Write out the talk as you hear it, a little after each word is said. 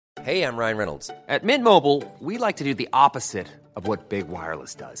Hey, I'm Ryan Reynolds. At Mint Mobile, we like to do the opposite of what Big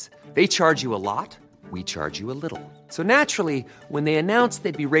Wireless does. They charge you a lot, we charge you a little. So naturally, when they announced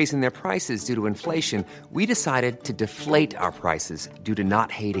they'd be raising their prices due to inflation, we decided to deflate our prices due to not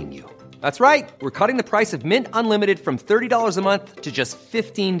hating you. That's right. We're cutting the price of Mint Unlimited from $30 a month to just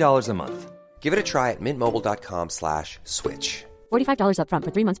 $15 a month. Give it a try at mintmobile.com/switch. $45 up front for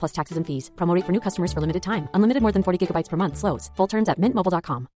 3 months plus taxes and fees. Promo rate for new customers for limited time. Unlimited more than 40 gigabytes per month. Slows full terms at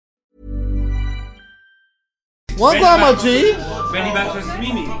mintmobile.com. One Grandma G. Benny Banks versus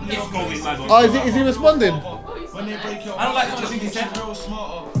Mimi. It's going mad. Oh, is he responding? I don't like something he said.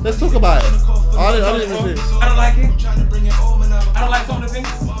 Let's talk about it. I didn't even see. I don't like it. I don't like some of the things.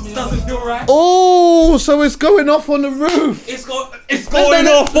 Doesn't feel right. Oh, so it's going off on the roof. It's going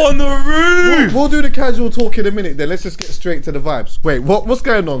off on the roof. We'll do the casual talk in a minute then. Let's just get straight to the vibes. Wait, what's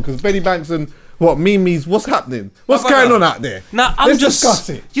going on? Because Benny Banks and Mimi's, what's happening? What's going on out there? Nah, Let's discuss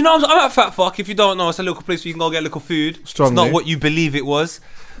it. You know, I'm at Fat Fuck. If you don't know, it's a local place where you can go get local food. Strongly. It's not what you believe it was.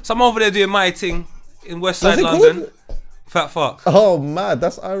 So I'm over there doing my thing in West Side London. Good? Fat Fuck. Oh, mad.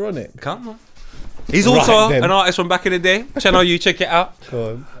 That's ironic. Come on. He's also an artist from back in the day. Channel you, check it out.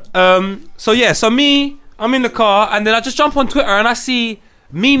 Go on. So me, I'm in the car and then I just jump on Twitter and I see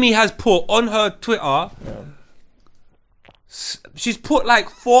Mimi has put on her Twitter, she's put like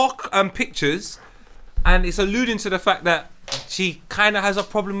 4 pictures and it's alluding to the fact that she kind of has a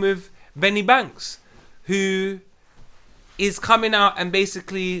problem with Benny Banks, who is coming out and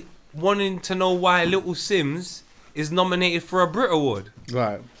basically wanting to know why Little Sims is nominated for a Brit Award.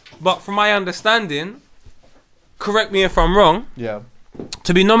 Right. But from my understanding, correct me if I'm wrong, Yeah.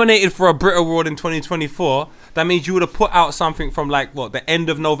 to be nominated for a Brit Award in 2024, that means you would have put out something from like the end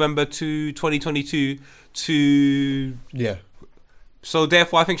of November to 2022 to... Yeah. So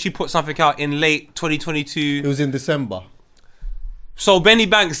therefore I think she put something out in late 2022. It was in December. So Benny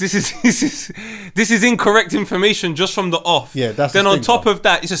Banks, this is incorrect information just from the off. Yeah, that's Then a on stinker. top of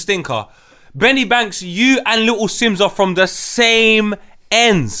that, it's a stinker. Benny Banks, you and Little Sims are from the same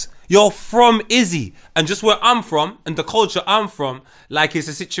ends. You're from Izzy. And just where I'm from and the culture I'm from, like it's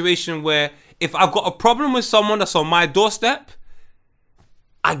a situation where if I've got a problem with someone that's on my doorstep,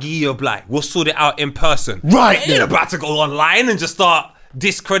 I give you a blight. We'll sort it out in person. Right. You're about to go online and just start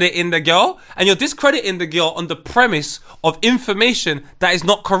discrediting the girl. And you're discrediting the girl on the premise of information that is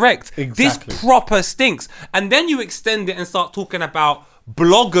not correct. Exactly. This proper stinks. And then you extend it and start talking about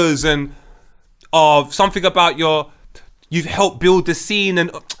bloggers and something about you've helped build the scene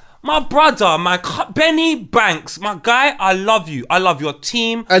and... My brother, Benny Banks, my guy, I love you. I love your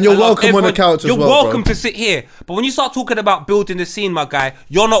team. And you're welcome on the couch as well, You're welcome bro. to sit here. But when you start talking about building the scene, my guy,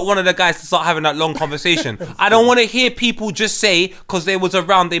 you're not one of the guys to start having that long conversation. I don't want to hear people just say, because they was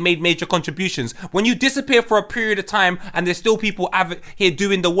around, they made major contributions. When you disappear for a period of time and there's still people here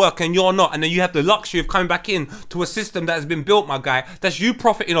doing the work and you're not, and then you have the luxury of coming back in to a system that has been built, my guy, that's you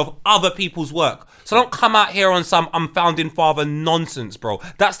profiting off other people's work. So don't come out here on some I'm founding father nonsense, bro.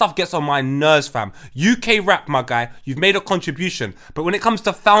 That stuff gets on my nerves, fam. UK rap, my guy, you've made a contribution. But when it comes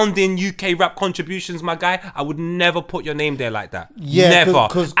to founding UK rap contributions, my guy, I would never put your name there like that. Yeah, never.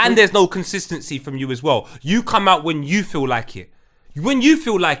 cause and there's no consistency from you as well. You come out when you feel like it. When you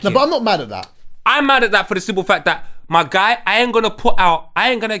feel like it. No, but I'm not mad at that. I'm mad at that for the simple fact that, my guy, I ain't gonna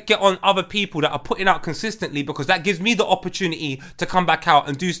get on other people that are putting out consistently, because that gives me the opportunity to come back out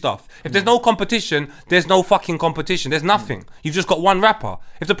and do stuff. If there's no competition, there's no fucking competition. There's nothing. You've just got one rapper.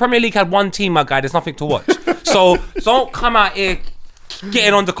 If the Premier League had one team, my guy, there's nothing to watch. So don't come out here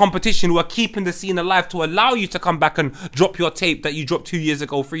getting on the competition who are keeping the scene alive to allow you to come back and drop your tape that you dropped 2 years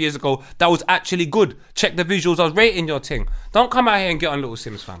ago, 3 years ago, that was actually good. Check the visuals, I was rating your thing. Don't come out here and get on Little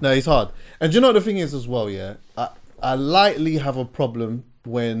Sims, fam. No, it's hard. And do you know what the thing is as well, yeah? I lightly have a problem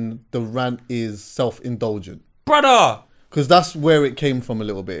when the rant is self-indulgent. Brother! Because that's where it came from a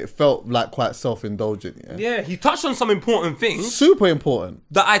little bit. It felt like quite self-indulgent, yeah? Yeah, he touched on some important things Super important.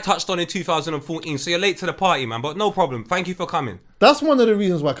 that I touched on in 2014. So you're late to the party, man, but no problem. Thank you for coming. That's one of the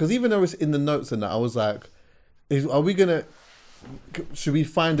reasons why. Because even though it's in the notes and that, I was like, should we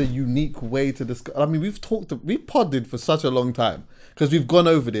find a unique way to discuss? I mean, we've podded for such a long time. Because we've gone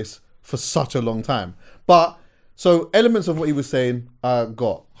over this for such a long time. But... So elements of what he was saying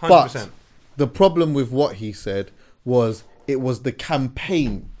got. 100%. But the problem with what he said was it was the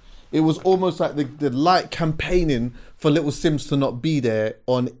campaign. It was almost like the light campaigning for Little Sims to not be there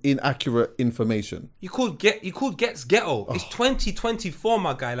on inaccurate information. You called Gets Ghetto. It's 2024,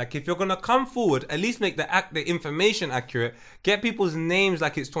 my guy. Like, if you're gonna come forward, at least make the information accurate. Get people's names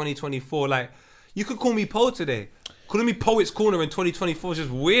like it's 2024. Like, you could call me Poe today. Calling me Poet's Corner in 2024 is just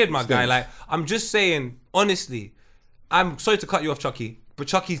weird, my guy. Like, I'm just saying, honestly, I'm sorry to cut you off, Chucky, but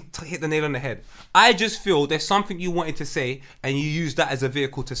Chucky hit the nail on the head. I just feel there's something you wanted to say, and you use that as a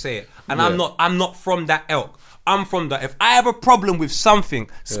vehicle to say it. And I'm not from that ilk. I'm from that. If I have a problem with something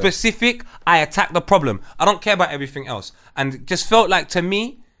specific, I attack the problem. I don't care about everything else. And it just felt like, to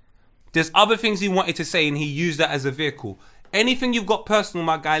me, there's other things he wanted to say, and he used that as a vehicle. Anything you've got personal,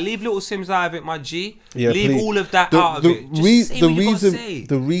 my guy, leave Little Sims out of it, my G. Leave all of that out of it. Just say what you gotta say.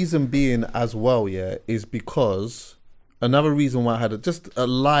 The reason being as well, is because another reason why I had just a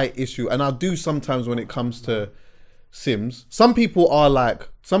light issue, and I do sometimes when it comes to Sims. Some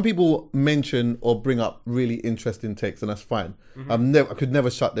people mention or bring up really interesting takes, and that's fine. I could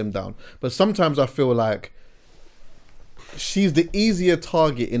never shut them down. But sometimes I feel like she's the easier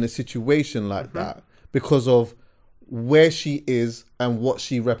target in a situation like that because of where she is and what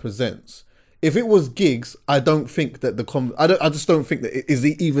she represents. If it was gigs, I don't think that I just don't think that it is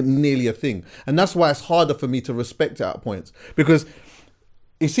even nearly a thing, and that's why it's harder for me to respect it at points. Because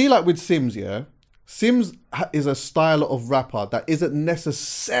you see, like with Sims, Sims is a style of rapper that isn't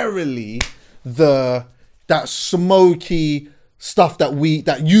necessarily that smoky stuff that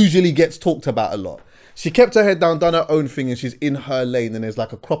usually gets talked about a lot. She kept her head down, done her own thing, and she's in her lane. And there's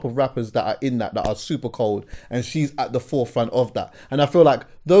like a crop of rappers that are in that are super cold, and she's at the forefront of that. And I feel like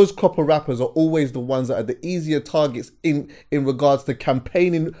those crop of rappers are always the ones that are the easier targets in regards to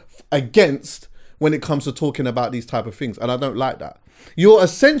campaigning against when it comes to talking about these type of things. And I don't like that. You're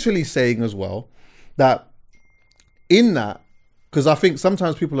essentially saying as well that in that, because I think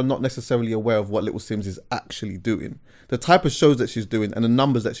sometimes people are not necessarily aware of what Little Sims is actually doing, the type of shows that she's doing and the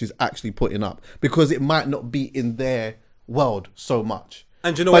numbers that she's actually putting up, because it might not be in their world so much.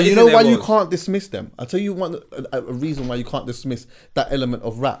 And you know why you can't dismiss them? I'll tell you a reason why you can't dismiss that element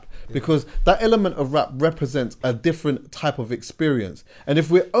of rap. Because that element of rap represents a different type of experience. And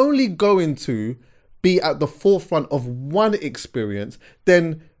if we're only going to be at the forefront of one experience,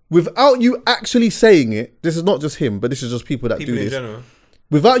 then without you actually saying it, this is not just him, but this is just people that do this. General.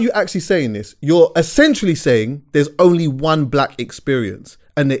 Without you actually saying this, you're essentially saying there's only one black experience,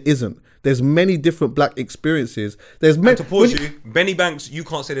 and there isn't. There's many different black experiences. And to pause you, Benny Banks, you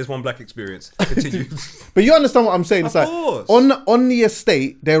can't say there's one black experience. Continue. But you understand what I'm saying? It's of course. On the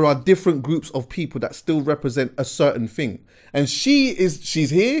estate, there are different groups of people that still represent a certain thing, and she's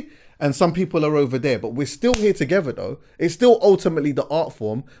here. And some people are over there, but we're still here together though. It's still ultimately the art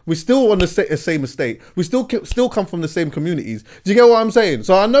form. We're still on the same estate. We still come from the same communities. Do you get what I'm saying?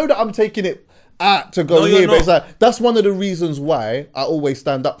 So I know that I'm taking it to go here, but it's like, that's one of the reasons why I always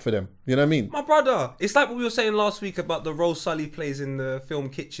stand up for them. You know what I mean? My brother, it's like what we were saying last week about the role Sully plays in the film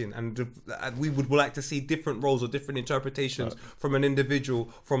Kitchen, and we would like to see different roles or different interpretations from an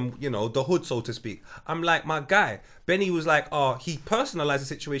individual from, the hood, so to speak. I'm like, my guy, Benny was like, he personalized the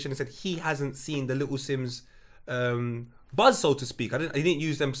situation and said he hasn't seen the Little Sims buzz, so to speak. I didn't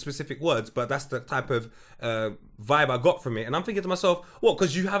use them specific words, but that's the type of vibe I got from it. And I'm thinking to myself, what?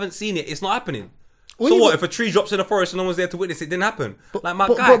 Because you haven't seen it, it's not happening. So what? If a tree drops in the forest and no one's there to witness it, didn't happen.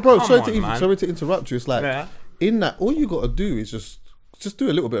 Sorry to interrupt you. It's like in that, all you got to do is just do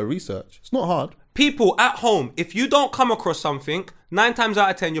a little bit of research. It's not hard. People at home, if you don't come across something, 9 times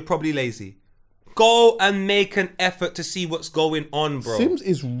out of 10, you're probably lazy. Go and make an effort to see what's going on, bro. Sims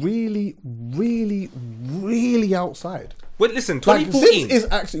is really, really, really outside. Well, listen, 2014. Sims is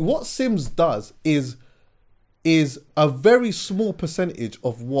actually, what Sims does is a very small percentage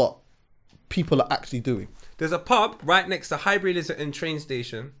of what people are actually doing. There's a pub right next to Highbury Islington train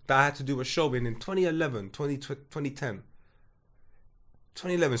station that I had to do a show in 2011, 2010.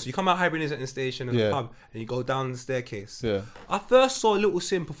 2011. So you come out Highbury Islington station and the pub and you go down the staircase. Yeah. I first saw Little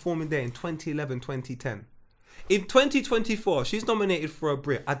Sim performing there in 2011, 2010. In 2024, she's nominated for a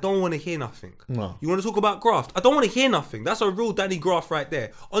Brit. I don't want to hear nothing. No. You want to talk about graft? I don't want to hear nothing. That's a real Danny graft right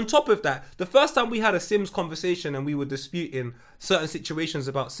there. On top of that, the first time we had a Sims conversation and we were disputing certain situations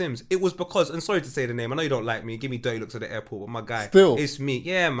about Sims, it was because, and sorry to say the name, I know you don't like me, give me dirty looks at the airport, but my guy, it's me.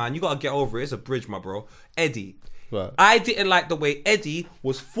 Yeah, man, you got to get over it. It's a bridge, my bro. Eddie. Right. I didn't like the way Eddie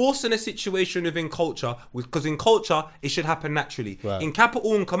was forcing a situation within culture, because in culture, it should happen naturally. Right. In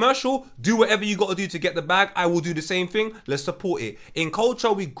capital and commercial, do whatever you got to do to get the bag. I will do the same thing. Let's support it. In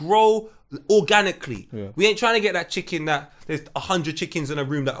culture, we grow organically. Yeah. We ain't trying to get that chicken that there's 100 chickens in a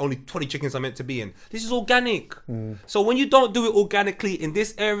room that only 20 chickens are meant to be in. This is organic. So when you don't do it organically in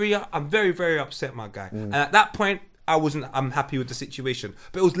this area, I'm very, very upset, my guy. And at that point, I'm happy with the situation.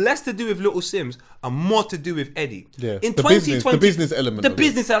 But it was less to do with Little Sims and more to do with Eddie. Yeah. In the business element. The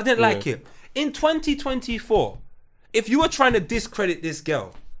business, I didn't like it. In 2024, if you were trying to discredit this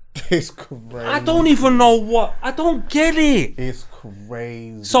girl, it's crazy. I don't even know what. I don't get it. It's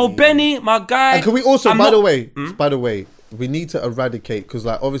crazy. So Benny, my guy. And can we also, by the way, we need to eradicate, because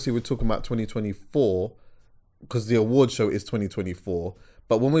like obviously we're talking about 2024 because the award show is 2024,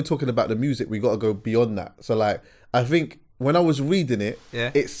 but when we're talking about the music we got to go beyond that. So like I think when I was reading it,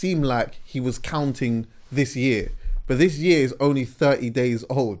 it seemed like he was counting this year, but this year is only 30 days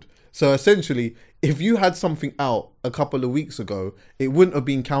old. So essentially, if you had something out a couple of weeks ago, it wouldn't have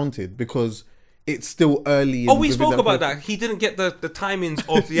been counted because it's still early. We spoke about that. He didn't get the timings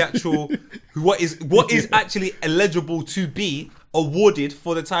of the actual what is actually eligible to be awarded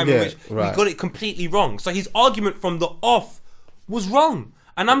for the time in which he got it completely wrong. So his argument from the off was wrong.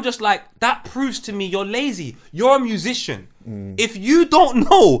 And I'm just like, that proves to me you're lazy. You're a musician. If you don't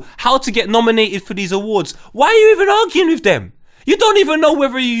know how to get nominated for these awards, why are you even arguing with them? You don't even know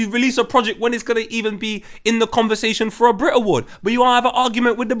whether you release a project when it's going to even be in the conversation for a Brit Award, but you want to have an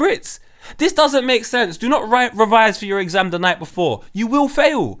argument with the Brits. This doesn't make sense. Do not revise for your exam the night before. You will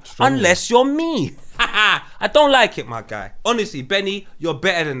fail unless you're me. I don't like it, my guy. Honestly, Benny, you're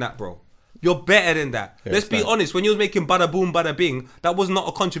better than that, bro. You're better than that. Yeah, let's be honest. When you was making Bada Boom Bada Bing, that was not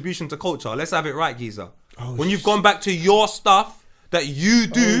a contribution to culture. Let's have it right, geezer. When you've gone back to your stuff that you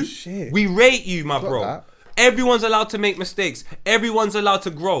do, we rate you, my bro. That. Everyone's allowed to make mistakes. Everyone's allowed to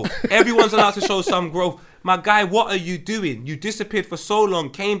grow. Everyone's allowed to show some growth. My guy, what are you doing? You disappeared for so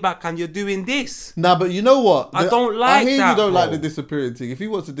long, came back, and you're doing this. Nah, but you know what? I don't like that. I hear that, you don't bro. like the disappearing thing. If he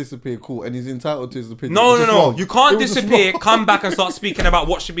wants to disappear, cool, and he's entitled to his opinion. No. You can't disappear, come back and start speaking about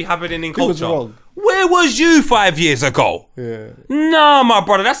what should be happening in culture. Wrong. Where was you 5 years ago? Yeah. No, my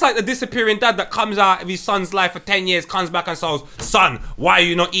brother. That's like the disappearing dad that comes out of his son's life for 10 years, comes back and says, son, why are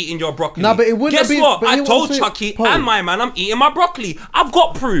you not eating your broccoli? Nah, but it wouldn't Guess have been, what? I told Chucky and my man I'm eating my broccoli. I've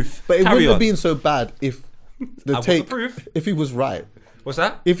got proof. But it wouldn't have been so bad if proof. If he was right. What's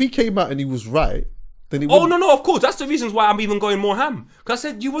that? If he came out and he was right, then he Oh, no, of course. That's the reasons why I'm even going more ham. Because I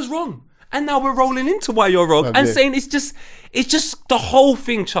said you was wrong. And now we're rolling into why you're wrong. And saying it's just the whole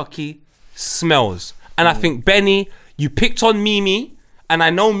thing, Chucky, smells. And I think, Benny, you picked on Mimi. And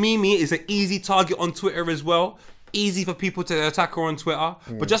I know Mimi is an easy target on Twitter as well. Easy for people to attack her on Twitter.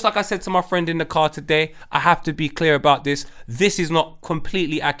 But just like I said to my friend in the car today, I have to be clear about this. This is not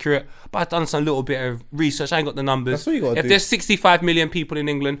completely accurate, but I've done some little bit of research. I ain't got the numbers. That's what you gotta do. There's 65 million people in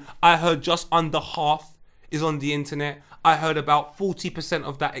England, I heard just under half is on the internet. I heard about 40%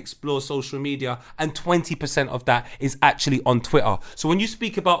 of that explores social media and 20% of that is actually on Twitter. So when you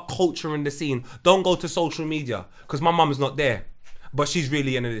speak about culture in the scene, don't go to social media because my mum's not there. But she's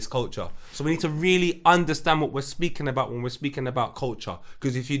really into this culture. So we need to really understand what we're speaking about when we're speaking about culture.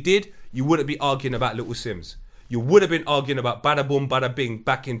 Because if you did, you wouldn't be arguing about Little Sims. You would have been arguing about Bada Boom Bada Bing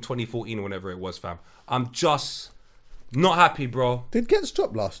back in 2014 or whenever it was, fam. I'm just not happy, bro. Did Gets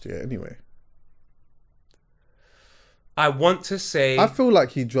dropped last year anyway? I want to say... I feel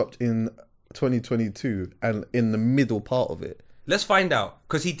like he dropped in 2022 and in the middle part of it. Let's find out,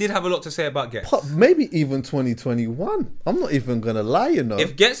 because he did have a lot to say about Gets. Maybe even 2021. I'm not even gonna lie, you know.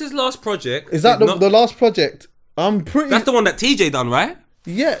 If Gets' last project... Is that the last project? I'm pretty... That's the one that TJ done, right?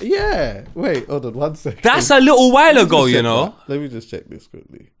 Yeah. Wait, hold on 1 second. That's a little while ago, you know. Let me just check this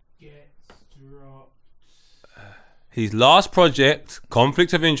quickly. Gets dropped. His last project,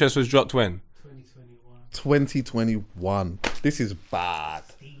 Conflict of Interest, was dropped when? 2021. This is bad.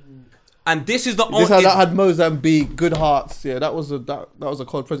 And this is the only... That had Mozambique, Good Hearts. Yeah, that was a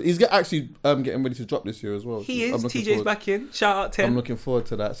cold project. He's actually getting ready to drop this year as well. He is. TJ's back in. Shout out 10. I'm looking forward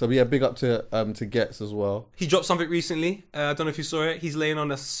to that. So yeah, big up to Gets as well. He dropped something recently. I don't know if you saw it. He's laying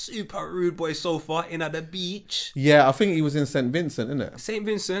on a super rude boy sofa in at the beach. Yeah, I think he was in St. Vincent, isn't it? St.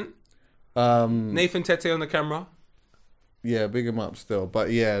 Vincent. Nathan Tete on the camera. Yeah, big him up still. But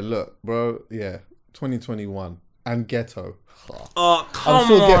yeah, look, bro. Yeah, 2021 and Ghetto. Oh,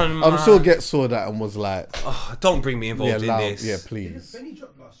 come on, man. I'm sure Get saw that and was like... Oh, don't bring me involved in this. Yeah, please. Benny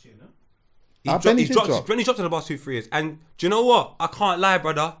dropped last year, no? Benny dropped in the past 2-3 years. And do you know what? I can't lie,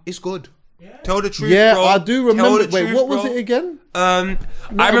 brother. It's good. Yeah. Tell the truth, bro. I do remember. Wait, what was it again? I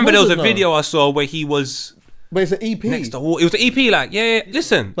remember there was a video I saw where he was... But it's an EP. Next to It was an EP, like, yeah.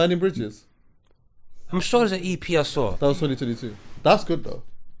 Listen. Burning Bridges. I'm sure there's an EP I saw. That was 2022. That's good, though.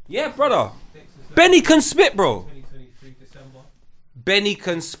 Yeah, brother. Benny can spit, bro. Benny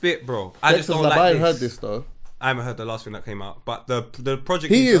can spit, bro. I just don't like I this. haven't heard this though. I haven't heard the last thing that came out, but the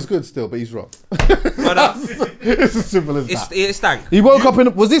project. He is good still, but he's wrong. It's as simple as that. It stank. He woke up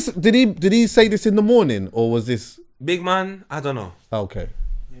in. Was this? Did he say this in the morning or was this? Big man, I don't know. Okay.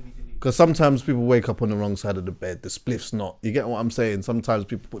 Because sometimes people wake up on the wrong side of the bed. The spliff's not. You get what I'm saying? Sometimes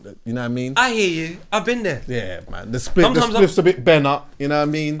people put the, you know what I mean? I hear you. I've been there. Yeah, man. The spliff's a bit bent up. You know what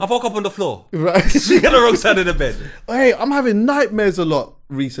I mean? I woke up on the floor. Right. You got the wrong side of the bed. Hey, I'm having nightmares a lot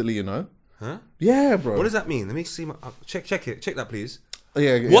recently, you know? Huh? Yeah, bro. What does that mean? Let me see. Check it. Check that, please.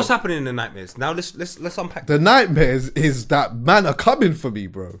 Yeah. What's happening in the nightmares? Now let's unpack. The nightmares is that man are coming for me,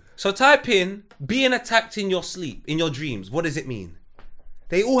 bro. So type in being attacked in your sleep, in your dreams. What does it mean?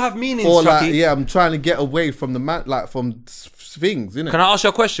 They all have meanings, Or Chucky. like, yeah, I'm trying to get away from the man, like from things, innit? Can I ask you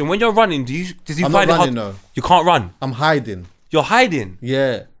a question? When you're running, does you I'm find not it running, hard? no. You can't run. I'm hiding. You're hiding.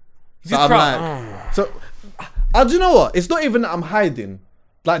 Yeah. So You I'm try- like, do you know what? It's not even that I'm hiding.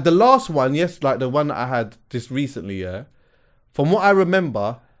 Like the last one, yes, like the one that I had just recently, yeah. From what I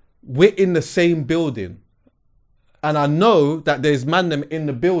remember, we're in the same building. And I know that there's man them in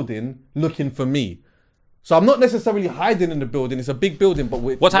the building looking for me. So I'm not necessarily hiding in the building. It's a big building, but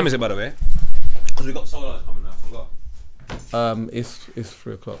What time is it, by the way? Because we got Solar coming now. I forgot. It's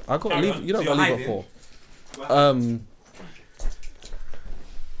 3:00. I got to Carry leave. on. You don't So got to you're leave at 4.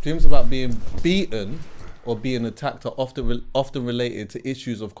 Dreams about being beaten or being attacked are often related to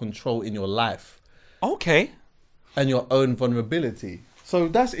issues of control in your life Okay. and your own vulnerability. So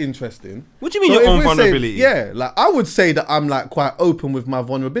that's interesting. What do you mean your if own we're saying- vulnerability? yeah, like I would say that I'm like quite open with my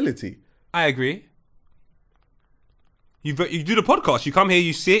vulnerability. I agree. You do the podcast. You come here,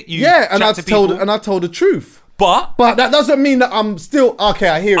 you sit, you Yeah, and chat to people. I told the truth. But But that doesn't mean that I'm still okay.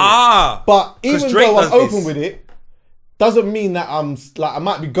 I hear it. But 'cause even Drake though I'm does open this. with it, doesn't mean that I'm like I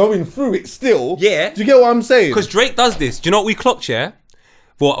might be going through it still. Yeah. Do you get what I'm saying? because Drake does this. Do you know what we clocked? Yeah.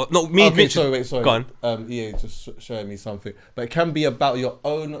 Well, no, me. Okay, Mitch- sorry. Go on. Yeah, just showing me something. But it can be about your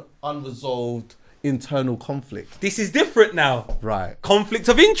own unresolved internal conflict. This is different now. Right. Conflict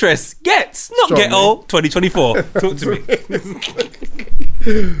of interest. Gets not Strong, ghetto. 2024. Talk to me,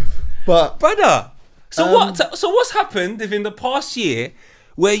 But brother. So what? So what's happened within the past year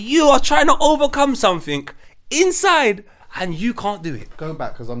where you are trying to overcome something inside and you can't do it? go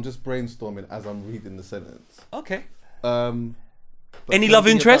back because I'm just brainstorming as I'm reading the sentence. Okay. But Any can love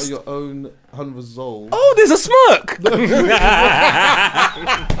be about interest? your own unresolved. Oh, there's a smirk.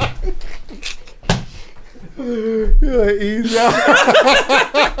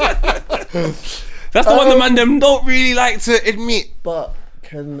 That's the one the man them don't really like to admit. But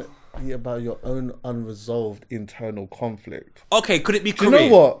can be about your own unresolved internal conflict. Okay, could it be Do you career?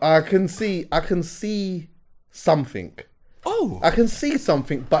 know what? I can see something. Oh. I can see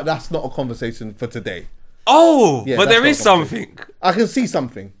something, but that's not a conversation for today. Oh, Yeah, but that's there not is something. I can see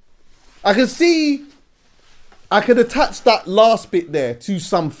something. I could attach that last bit there to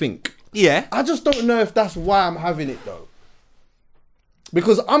something. Yeah. I just don't know if that's why I'm having it though.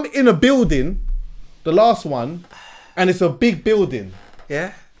 Because I'm in a building, the last one, and it's a big building.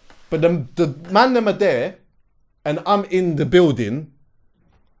 Yeah. But the man them are there, and I'm in the building,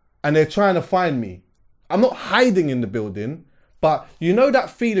 and they're trying to find me. I'm not hiding in the building, but you know that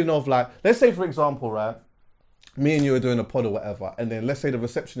feeling of like, let's say for example, right, me and you are doing a pod or whatever, and then let's say the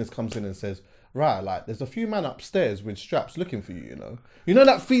receptionist comes in and says, right, like there's a few men upstairs with straps looking for you, you know? You know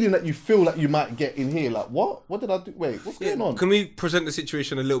that feeling that you feel like you might get in here, like what? What did I do? Wait, what's going on? Can we present the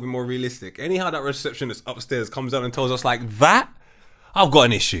situation a little bit more realistic? Anyhow, that receptionist upstairs comes down and tells us like that, I've got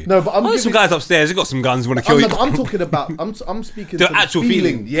an issue. No, but I'm there's some giving- guys upstairs. They got some guns. Want to kill you? I'm talking about, I'm speaking The to actual the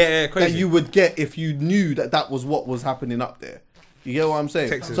feeling. Yeah, crazy. that you would get if you knew that that was what was happening up there. You get what I'm saying?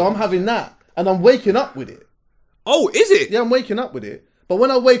 Texas. So I'm having that, and I'm waking up with it. Oh, is it? Yeah, I'm waking up with it. But when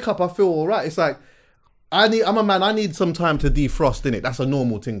I wake up, I feel all right. It's like I'm a man. I need some time to defrost in it. That's a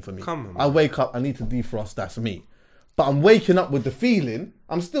normal thing for me. Come on, I wake up. I need to defrost. That's me. But I'm waking up with the feeling.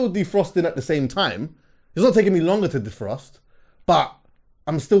 I'm still defrosting at the same time. It's not taking me longer to defrost, but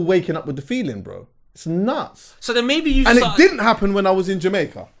I'm still waking up with the feeling, bro. It's nuts. So then maybe you. And start- it didn't happen when I was in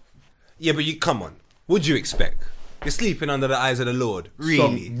Jamaica. Yeah, but you come on. What'd you expect? You're sleeping under the eyes of the Lord.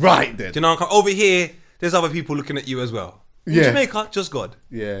 Really? So, right then. Do you know? Over here, there's other people looking at you as well. In Yeah. Jamaica, just God.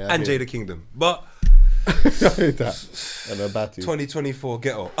 Yeah, I And hear Jada Kingdom. But I heard that. And a batty. 2024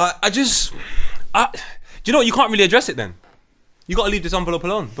 ghetto. Do you know what? You can't really address it then. You got to leave this envelope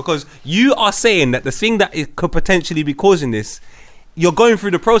alone because you are saying that the thing that it could potentially be causing this, you're going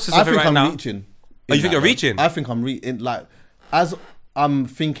through the process I of it think right I'm now. reaching. Oh, you in think that, you're man. reaching? I think I'm reaching. Like, as I'm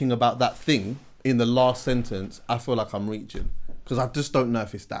thinking about that thing in the last sentence, I feel like I'm reaching because I just don't know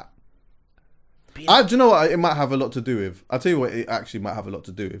if it's that. Do you know what it might have a lot to do with? I'll tell you what it actually might have a lot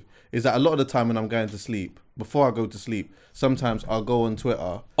to do with. Is that a lot of the time when I'm going to sleep, before I go to sleep, sometimes I'll go on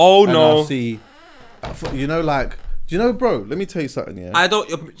Twitter. Oh, and no. I'll see, you know, like, do you know, bro? Let me tell you something. Yeah. I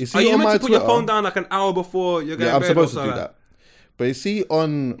don't. You see Are you on meant my to put your Twitter- phone down like an hour before you're going Yeah, to I'm bed? supposed or to do something? that. But you see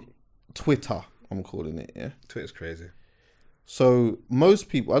on Twitter, I'm calling it. Yeah. Twitter's crazy. So most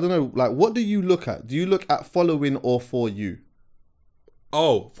people, I don't know, like, what do you look at? Do you look at following or for you?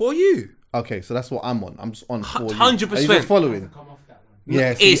 Oh, for you. Okay, so that's what I'm on. I'm just on for you. 100%. Are you just following? Come off that one.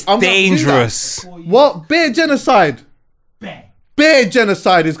 Yeah, see, It's I'm not gonna do that. dangerous. What? Bare genocide. Bare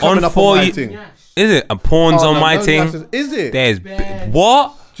genocide is coming On up for on my you- thing. Is it? And porn's Oh, on no, my no, thing. Is it? There's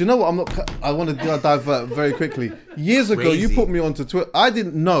what? Do you know what? I want to divert very quickly. Years ago, you Crazy. put me onto Twitter. I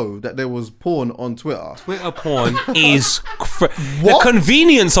didn't know that there was porn on Twitter. Twitter porn is the What?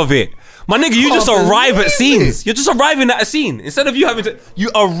 convenience of it. My nigga, you just Can't arrive at believe scenes. it. You're just arriving at a scene. Instead of you having to, you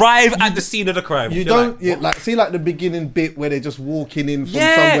arrive at the scene of the crime. You You're don't like, see like the beginning bit where they're just walking in from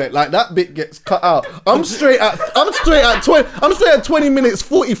Yeah. somewhere. Like that bit gets cut out. I'm straight at 20 minutes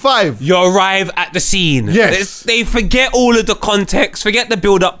 45. you arrive at the scene. Yes. They forget all of the context, forget the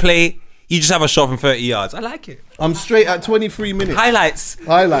build-up play. You just have a shot from 30 yards. I like it. I'm straight at 23 minutes. Highlights.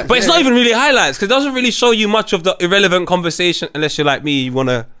 Highlights, But it's yeah. not even really highlights because it doesn't really show you much of the irrelevant conversation unless you're like me, you want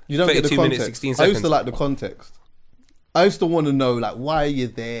to You don't get the 32 context. minutes, 16 I seconds. used to like the context. I used to want to know like why are you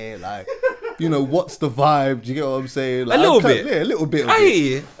there, like what's the vibe? Do you get what I'm saying? Like, A little I can't- bit. yeah, a little bit. Of I it.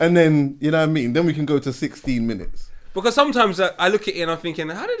 hear you. And then you know what I mean. Then we can go to 16 minutes. Because sometimes I look at it and I'm thinking,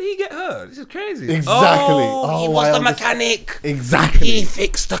 how did he get hurt? This is crazy. Exactly. Oh, he Oh, was I the understand. mechanic. Exactly. He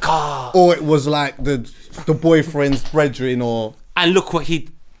fixed the car. Or it was like the boyfriend's brethren, or And look what he...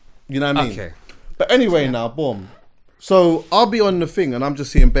 you know what I mean. Okay. But anyway, now boom. So I'll be on the thing, and I'm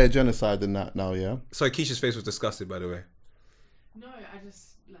just seeing bare genocide in that now. Yeah. Sorry, Keisha's face was disgusted, by the way. No, I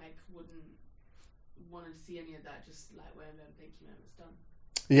just like wouldn't want to see any of that. Just like wherever I'm thinking it's done.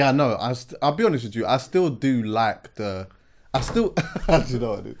 Yeah, no, I'll be honest with you. I still do like do you know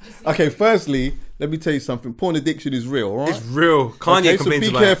what it is? Okay, firstly, let me tell you something. Porn addiction is real, right? It's real. Kanye Okay, so complains be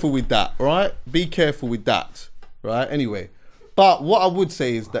about careful with that, right? Be careful with that, right? Anyway, but what I would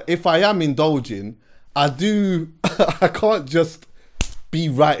say is that if I am indulging, I can't just be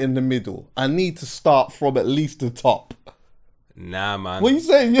right in the middle. I need to start from at least the top. it. Nah, man. What are you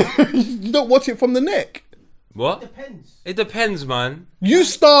saying? You don't watch it from the neck. What? Depends. It depends, man. You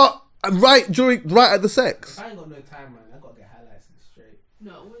start right at the sex. I ain't got no time, man. I gotta get highlights and straight.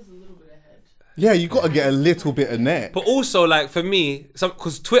 No, always a little bit ahead. Yeah, you got to get a little bit of neck. But also, like, for me,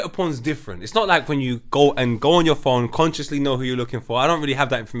 because Twitter porn's different. It's not like when you go on your phone, consciously know who you're looking for. I don't really have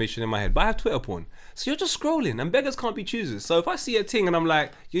that information in my head, but I have Twitter porn. So you're just scrolling, and beggars can't be choosers. So if I see a thing and I'm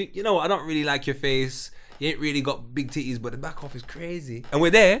like, you know what, I don't really like your face. You ain't really got big titties, but the back off is crazy. And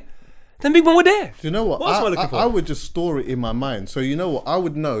we're there. Then big man, we're there. Do you know what? What else am I looking for? I would just store it in my mind. So you know what? I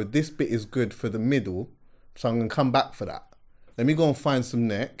would know this bit is good for the middle, so I'm gonna come back for that. Let me go and find some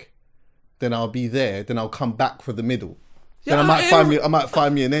neck, then I'll be there. Then I'll come back for the middle. Yeah, then I might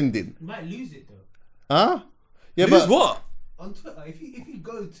find me an ending. You might lose it though. Huh? Yeah, Lose but what? On Twitter, if you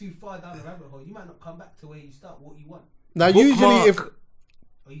go too far down the rabbit hole, you might not come back to where you start. What you want. now usually if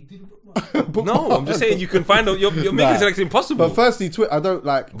Or you do the bookmark. No, I'm just saying you can find out. You're making Nah. it like impossible. But firstly, Twitter, I don't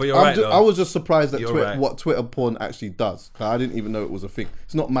like. But you're right, though. I was just surprised at You're Twitter, right. what Twitter porn actually does. 'Cause I didn't even know it was a thing.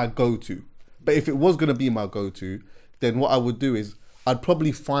 It's not my go-to. But if it was going to be my go-to, then what I would do is I'd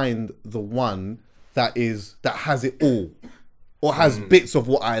probably find the one that has it all. Or has bits of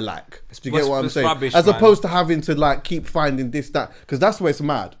what I like. Do you get what I'm it's saying? rubbish, As man. opposed to having to like keep finding this, that. Because that's where it's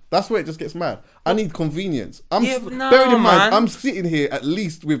mad. That's where it just gets mad. I need convenience. Yeah, but no, bearing in mind, man. I'm sitting here at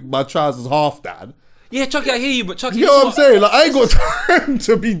least with my trousers half dad. yeah, Chucky, I hear you, but Chucky, You know what I'm saying? Like I ain't got time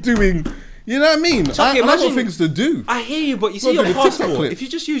to be doing. You know what I mean? Chucky, I got imagine- things to do. I hear you, but you see Gotta your do the TikTok passport. clips. If you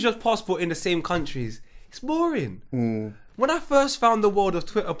just use your passport in the same countries, it's boring. Hmm. When I first found the world of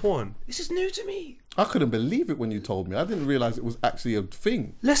Twitter porn, this is new to me. I couldn't believe it when you told me. I didn't realize it was actually a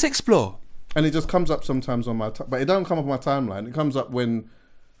thing. Let's explore. And it just comes up sometimes on my, but it don't come up on my timeline. It comes up when.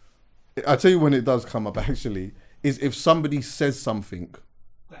 I tell you when it does come up. Actually, is if somebody says something.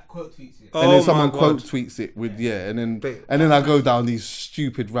 Like quote tweets it. Oh And then my someone God. quote tweets it with and then I go down these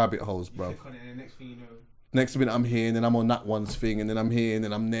stupid rabbit holes, bro. Click on it, and the next thing you know. Next minute I'm here, and then I'm on that one's thing, and then I'm here, and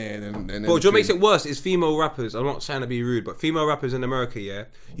then I'm there, and then. But what makes it worse is female rappers. I'm not trying to be rude, but female rappers in America, yeah,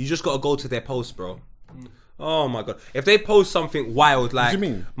 you just gotta go to their post, bro. Oh my god! If they post something wild like do you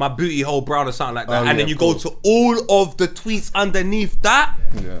mean? my booty hole brown or something like that, Oh, and yeah, then you of go course. to all of the tweets underneath that,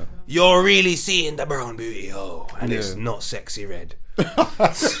 Yeah. you're really seeing the brown booty hole, and it's Yeah. not sexy red.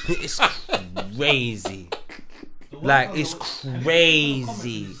 It's crazy. Like it's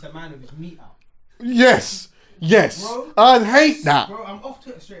crazy. It's a man with his meat out. Yes. Yes. Bro. I'd hate that. Bro, I'm off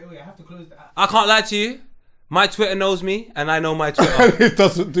Twitter straight away. I have to close the app. I can't lie to you. My Twitter knows me, and I know my Twitter. It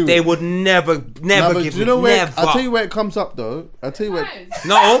doesn't do They it. would never Nah, but give do you know me. where? Never. I'll tell you where it comes up though. I'll tell you where. Guys,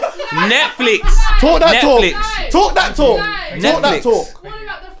 No, Netflix. Talk that Netflix. talk. Talk that talk. Guys. Talk that Netflix. talk. what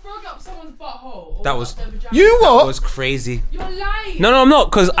about the frog up someone's butthole? Or That up was- their vagina? You That what? was crazy. You're lying. No, I'm not,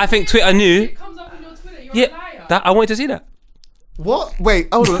 because I think Twitter knew. It comes up on your Twitter. You're a Yeah, liar. that I wanted to see that. What? Wait,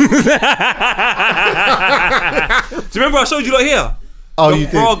 hold on. Do you remember I showed you lot here? Oh, The you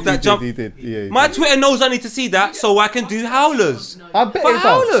frog did. that You did, jumped. you did. Yeah, you My did. Twitter knows I need to see that so I can do howlers. I bet For it does.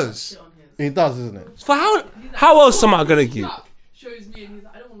 howlers. It does, isn't it? For how else am I gonna give? Shows me and he's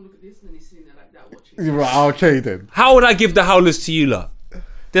like, I don't want to look at this, and then he's sitting there like that watching. Right, okay then. How would I give the howlers to you lot?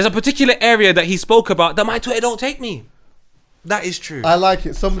 There's a particular area that he spoke about that my Twitter don't take me. That is true. I like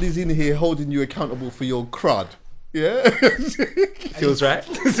it. Somebody's in here holding you accountable for your crud. Yeah. Feels right.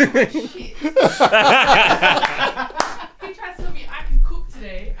 He tried to tell me I can cook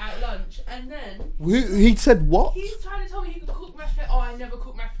today at lunch, and then He said what? he's trying to tell me he can cook mashed potato. Oh, I never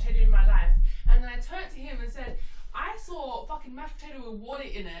cooked mashed potato in my life. And then I turned to him and said, I saw fucking mashed potato with water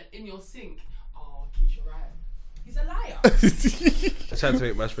in it in your sink. Oh, Keisha, right? He's a liar. I tried to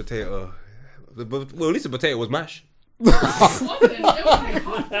make mashed potato. Well, at least the potato was mashed. It wasn't. There was like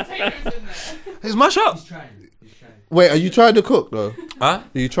hot potatoes in there. It's mashed up. He's trying. Wait, are you trying to cook though? Huh?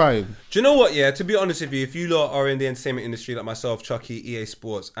 Are you trying? Do you know what? Yeah, to be honest with you, if you lot are in the entertainment industry like myself, Chucky, EA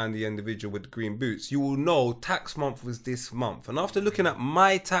Sports, and the individual with the green boots, you will know tax month was this month. And after looking at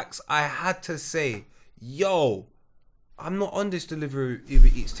my tax, I had to say, yo, I'm not on this Uber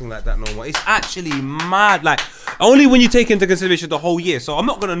Eats thing like that no more. It's actually mad. Like, only when you take into consideration the whole year. So I'm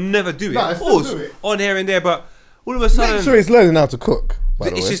not going to never do it. No, I of still course, do it. on here and there, but all of a sudden, Make sure he's learning how to cook. By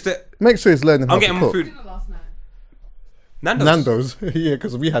the it's way. just that Make sure he's learning how I'm to getting my cook. food. Dinner last night. Nando's. Yeah,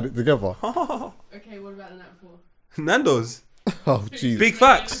 because we had it together. Okay, what about the night before? Nando's. Oh, jeez. Big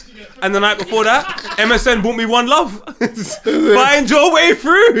facts. And the night before that, MSN bought me One Love. Find your way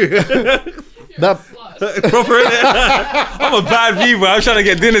through. That Proper, innit? I'm a bad viewer. I'm trying to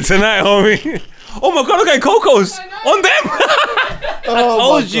get dinner tonight, homie. Oh my god, look at Coco's on them. I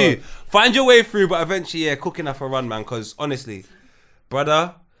told you. Find your way through, but eventually, yeah, cooking up a run, man. Because honestly,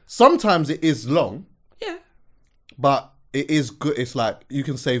 brother, sometimes it is long, yeah. but it is good. It's like you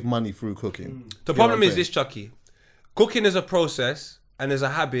can save money through cooking. The You know problem what I'm is this, Chucky. Cooking is a process and there's a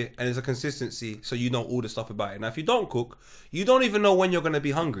habit and there's a consistency, so you know all the stuff about it. Now, if you don't cook, you don't even know when you're going to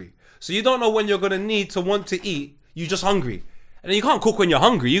be hungry. So you don't know when you're going to need to want to eat. You're just hungry. And then you can't cook when you're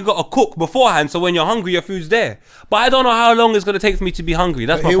hungry. You got to cook beforehand, so when you're hungry, your food's there. But I don't know how long it's going to take for me to be hungry.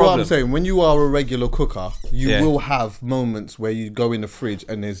 That's my Hear problem. what I'm saying? When you are a regular cooker, you Yeah. will have moments where you go in the fridge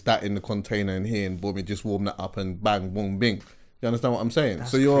and there's that in the container in here, and boom, you just warm that up and bang, boom, bing. You understand what I'm saying?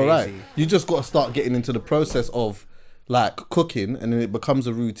 So you're alright. crazy. You just got to start getting into the process of like cooking, and then it becomes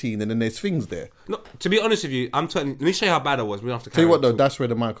a routine, and then there's things there. No, to be honest with you, I'm 20. Let me show you how bad I was. We don't have to Tell you carry what though, on. dash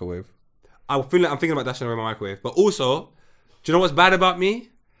red the microwave. I'm thinking about dashing away my microwave. But also, do you know what's bad about me?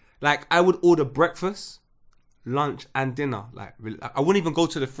 Like, I would order breakfast, lunch, and dinner. Like, I wouldn't even go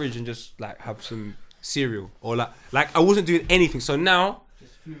to the fridge and just like have some cereal or like I wasn't doing anything. So now,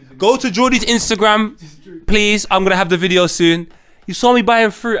 go to Jordy's Instagram, please. I'm gonna have the video soon. You saw me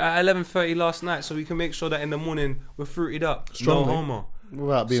buying fruit at 11:30 last night, so we can make sure that in the morning we're fruited up. Strongly. No homo.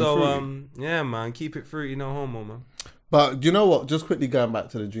 Without being So fruity. yeah, man, keep it fruity, no homo, man. But do you know what? Just quickly going back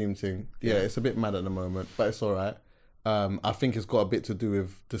to the dream thing. Yeah, it's a bit mad at the moment, but it's all right. I think it's got a bit to do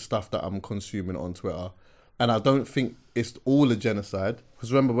with the stuff that I'm consuming on Twitter. And I don't think it's all a genocide.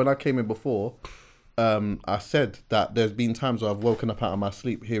 Because remember, when I came in before, I said that there's been times where I've woken up out of my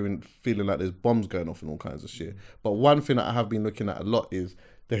sleep feeling like there's bombs going off and all kinds of shit. But one thing that I have been looking at a lot is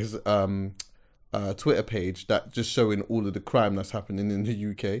there's a Twitter page that just showing all of the crime that's happening in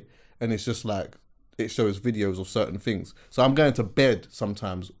the UK. And it's just like, it shows videos of certain things. So I'm going to bed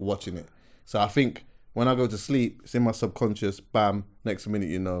sometimes watching it. So I think when I go to sleep, it's in my subconscious, bam, next minute,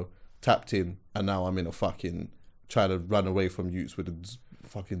 you know, tapped in, and now I'm in a fucking, trying to run away from youths with a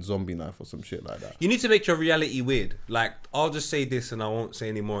fucking zombie knife or some shit like that. You need to make your reality weird. Like, I'll just say this and I won't say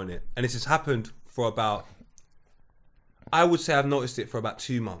any more in it. And this has happened for about, I would say I've noticed it for about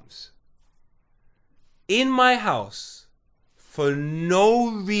 2 months. In my house, for no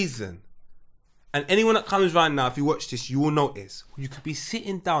reason, and anyone that comes right now, if you watch this, you will notice, you could be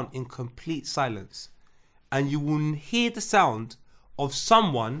sitting down in complete silence and you will hear the sound of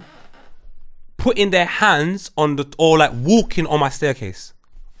someone putting their hands on or like walking on my staircase.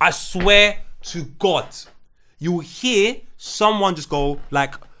 I swear to God, you will hear someone just go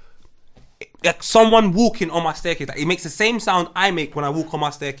like someone walking on my staircase. Like, it makes the same sound I make when I walk on my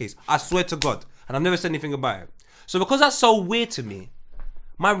staircase. I swear to God. And I've never said anything about it. So because that's so weird to me,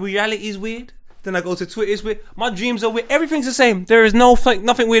 my reality is weird. Then I go to Twitter, it's weird. My dreams are weird. Everything's the same. There is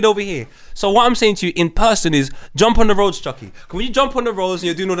nothing weird over here. So what I'm saying to you in person is jump on the roads, Chucky. Because when you jump on the roads and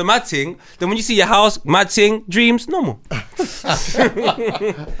you're doing all the mad thing, then when you see your house, mad thing, dreams, normal. I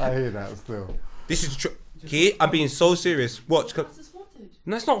hear that still. This is true. Here, I'm being so serious. Watch. It's haunted.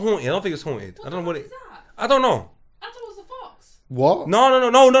 No, it's not haunted. I don't think it's haunted. I don't know what What it. is that? I don't know. I thought it was a fox. What? No,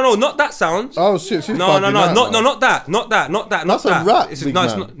 not that sound. Oh shit, she's No, bugging out now. not that. That's a rap, big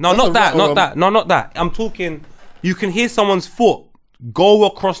man. Not That's that, a not rap. that. No, not that. I'm talking, you can hear someone's foot go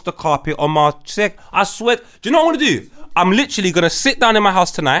across the carpet on my check. I swear. Do you know what I'm going to do? I'm literally going to sit down in my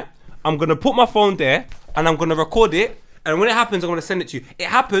house tonight. I'm going to put my phone there and I'm going to record it. And when it happens, I'm going to send it to you. It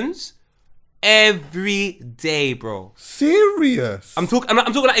happens every day, bro. Serious? I'm talking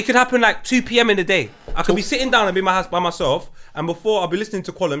like it could happen like 2 p.m. in the day. I could be sitting down and be in my house by myself, and before I'll be listening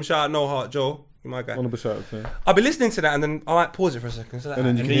to Column, shout out No Heart Joe, you my guy. Wanna be shouted to? I'll be listening to that and then I might pause it for a second. So like, And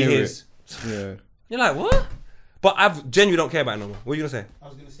then you can hear hear it. Yeah. You're like, what? But I've genuinely don't care about it no more. What are you gonna say? I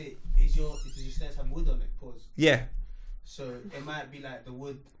was gonna say, does your stairs have wood on it? Pause. Yeah. So it might be like the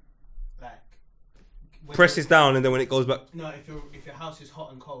wood, like Presses down and then when it goes back. No, if your house is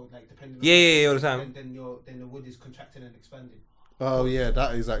hot and cold, like depending. Yeah, all the time. Then the wood is contracting and expanding. Oh yeah,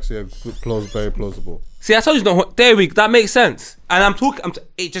 that is actually very plausible. See, I told you that makes sense. And I'm talking.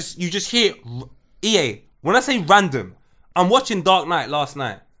 You just hear EA. When I say random, I'm watching Dark Knight last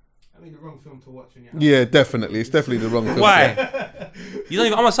night. I mean, the wrong film to watch when you're. Yeah, definitely. It's definitely the wrong film. Why? You don't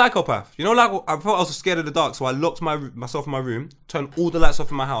even. I'm a psychopath. You know, like I thought I was scared of the dark, so I locked myself in my room, turned all the lights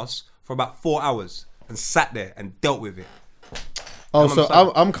off in my house for about 4 hours, and sat there and dealt with it. Oh, so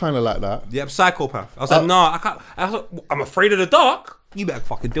I'm kind of like that. Yeah, I'm psychopath. I was like, nah, I can't. I'm afraid of the dark. You better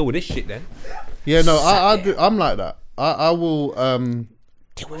fucking deal with this shit then. Yeah, no, I'm like that. I will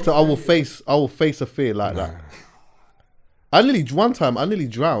so I will face a fear like that. One time I nearly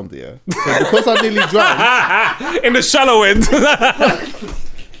drowned, yeah. So because I nearly drowned in the shallow end.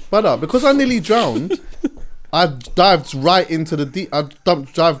 But because I nearly drowned, I dived right into the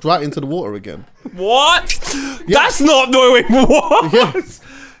dived right into the water again. What? Yeah. That's not knowing what? Yeah.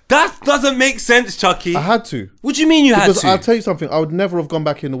 That doesn't make sense, Chucky. I had to. What do you mean you had to? Because I'll tell you something, I would never have gone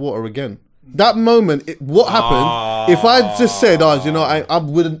back in the water again. That moment, what happened, if I just said, I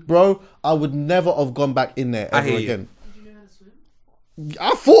wouldn't, bro, I would never have gone back in there ever again. Did you know how to swim?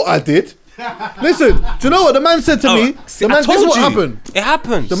 I thought I did. Listen, do you know what the man said to me? See, The man, I told guess what you. happened? It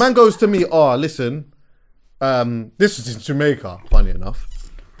happens. The man goes to me, listen, this is in Jamaica, funny enough.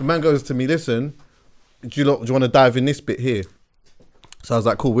 The man goes to me, listen, do you want to dive in this bit here? So I was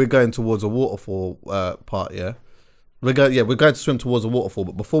like, cool, we're going towards a waterfall part, yeah? We're going to swim towards a waterfall,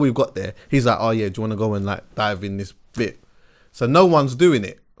 but before we've got there, he's like, oh yeah, do you want to go and like dive in this bit? So no one's doing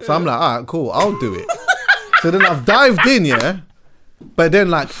it. So I'm like, all right, cool, I'll do it. So then I've dived in, yeah? But then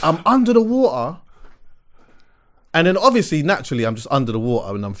like, I'm under the water. And then obviously, naturally, I'm just under the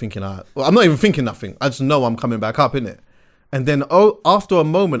water and I'm thinking, I'm not even thinking nothing. I just know I'm coming back up, innit? And then after a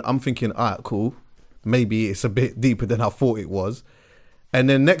moment, I'm thinking, all right, cool. Maybe it's a bit deeper than I thought it was. And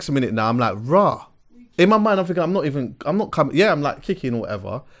then next minute now, I'm like, rah. In my mind, I'm thinking, I'm not coming. Yeah, I'm like kicking or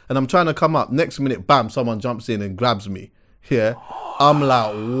whatever. And I'm trying to come up. Next minute, bam, someone jumps in and grabs me. Yeah. I'm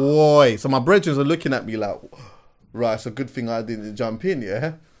like, whoa. So my brethren are looking at me like, right, it's a good thing I didn't jump in,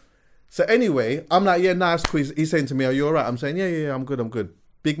 yeah? So anyway, I'm like, yeah, nice quiz. He's saying to me, are you all right? I'm saying, yeah, I'm good.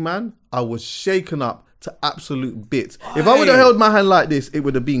 Big man, I was shaken up to absolute bits. If I would have held my hand like this, it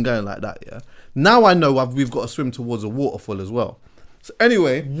would have been going like that, yeah? Now I know we've got to swim towards a waterfall as well. So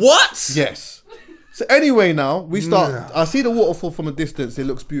anyway. What? Yes. So anyway now, we start, I see the waterfall from a distance, it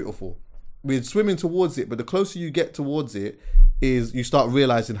looks beautiful. We're swimming towards it, but the closer you get towards it, is you start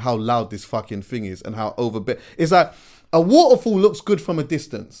realizing how loud this fucking thing is and how it's like, a waterfall looks good from a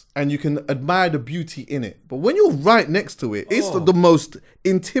distance and you can admire the beauty in it. But when you're right next to it, it's the most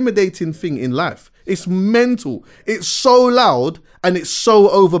intimidating thing in life. It's mental. It's so loud and it's so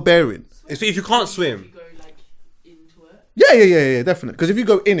overbearing. So if you can't swim. You go like into it. Yeah, definitely. Because if you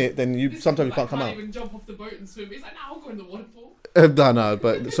go in it, then sometimes you can't come out. Can't even jump off the boat and swim. It's like, nah, I'll go in the waterfall. No,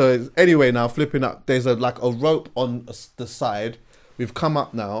 but so anyway now, flipping up, there's a rope on the side. We've come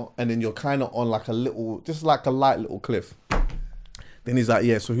up now, and then you're kind of on like a light little cliff. Then he's like,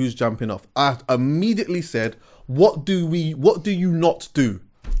 yeah, so who's jumping off? I immediately said, what do you not do?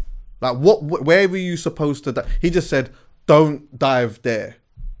 Like, where were you supposed to dive? He just said, don't dive there.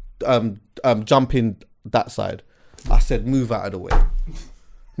 Jump in that side. I said, move out of the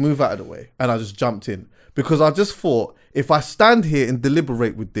way. And I just jumped in. Because I just thought, if I stand here and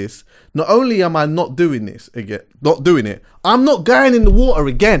deliberate with this, not only am I not doing it, I'm not going in the water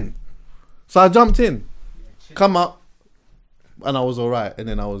again. So I jumped in, come up, and I was all right. And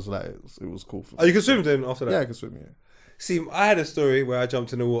then I was like, it was cool. Oh, you can swim then after that? Yeah, I can swim, yeah. See, I had a story where I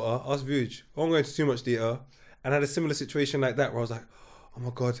jumped in the water. I was Vuj. I won't go into too much detail. And I had a similar situation like that where I was like, oh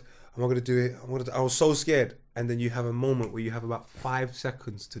my God, am I going to do it? I was so scared. And then you have a moment where you have about 5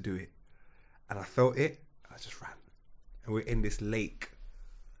 seconds to do it. And I felt it. I just ran. And we're in this lake.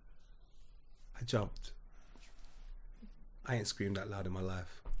 I jumped. I ain't screamed that loud in my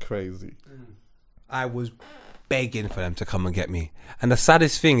life. Crazy. I was begging for them to come and get me. And the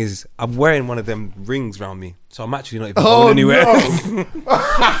saddest thing is I'm wearing one of them rings around me. So I'm actually not even going anywhere. No.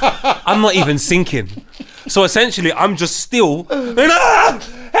 I'm not even sinking. So essentially I'm just still,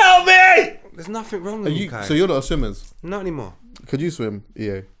 help me! There's nothing wrong with you, Kai. So you're not a swimmer? Not anymore. Could you swim?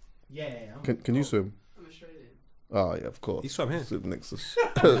 Yeah. Yeah. Can you swim? I'm Australian. Oh yeah, of course. You swam here. Swim next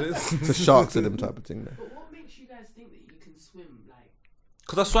to sharks and them type of thing. There. But what makes you guys think that you can swim? Like,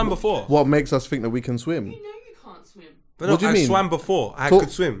 Because I swam before. What makes us think that we can swim? you know you can't swim. But What do you I mean? swam before. I Talk-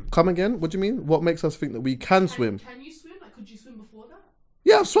 could swim. Come again? What do you mean? What makes us think that we can swim? Can you swim? Like, could you swim before that?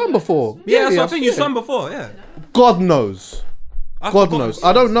 Yeah, I've swum before. Yeah, that's what I I've think. You swum. swam before, yeah. God knows. I God forgot knows. to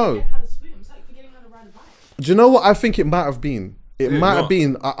I don't Forget know. how to swim. It's like forgetting how to ride a bike. Do you know what I think it might have been? It Yeah, might have what?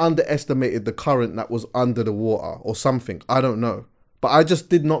 been I underestimated the current that was under the water or something. I don't know. But I just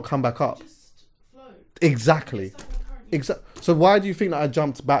did not come back up. Just float. Exactly. Stuck in the current. Exactly. So why do you think that I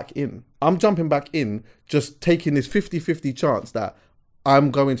jumped back in? I'm jumping back in, just taking this 50-50 chance that I'm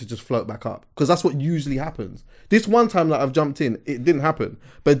going to just float back up. Because that's what usually happens. This one time that I've jumped in, it didn't happen.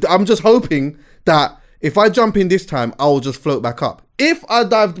 But I'm just hoping that if I jump in this time, I will just float back up. If I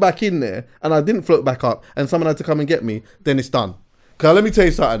dived back in there and I didn't float back up and someone had to come and get me, then it's done. Because let me tell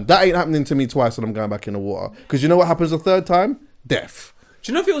you something, that ain't happening to me twice when I'm going back in the water. Because you know what happens the third time? Death.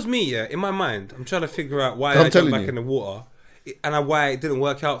 Do you know if it was me, yeah, in my mind, I'm trying to figure out why I'm I jumped telling back you. in the water and why it didn't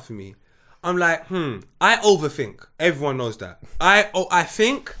work out for me. I'm like, I overthink. Everyone knows that. I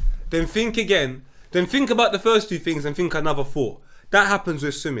think, then think again, then think about the first two things and think another thought. That happens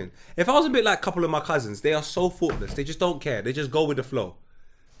with swimming. If I was a bit like a couple of my cousins, they are so thoughtless. They just don't care. They just go with the flow.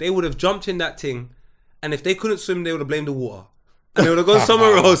 They would have jumped in that thing, and if they couldn't swim, they would have blamed the water. And they would have gone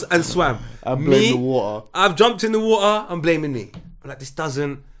somewhere else and swam. I blame the water. I've jumped in the water, I'm blaming me. I'm like, this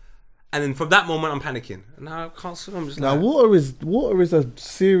doesn't. And then from that moment, I'm panicking. And now I can't swim. I'm just Now like, water is a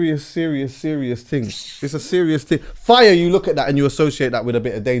serious thing. It's a serious thing. Fire, you look at that and you associate that with a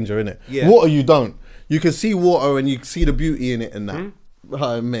bit of danger, innit? Yeah. Water, you don't. You can see water and you see the beauty in it and that.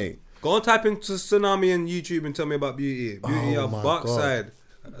 Oh, mate. go and type into tsunami on YouTube and tell me about beauty. Beauty Oh of my backside.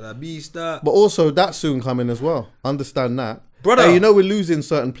 The beast that. But also, that's soon coming as well. Understand that. Brother. Hey, you know we're losing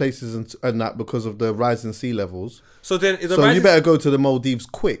certain places and that because of the rising sea levels. So then, is the So you rising- better go to the Maldives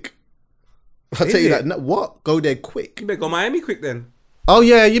quick. I'll Is tell you it? that. No, what? Go there quick. You better go Miami quick then. Oh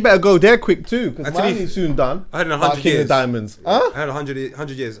yeah, you better go there quick too because And to be- Miami's soon done. I had in 100 Like King of years. Diamonds. Huh? I had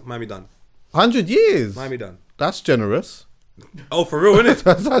 100 years. Miami done. 100 years. Miami done. That's generous. Oh, for real, innit?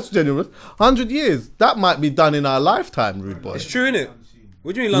 That's generous. 100 years. That might be done in our lifetime, rude boy. It's true, innit?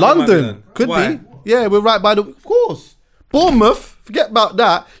 What do you mean London? might be London done? could Why? be. Yeah, we're right by the. Of course. Bournemouth. Forget about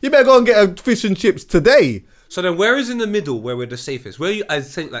that. You better go and get a fish and chips today. So then, where is in the middle where we're the safest? Where are you? I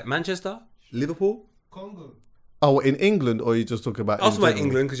think like Manchester, Liverpool. Congo. Oh, in England, or are you just talking about? I was in talking about general?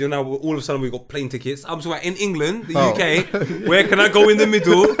 England because you're now all of a sudden we got plane tickets. I'm talking about in England, the Oh. UK. Where can I go in the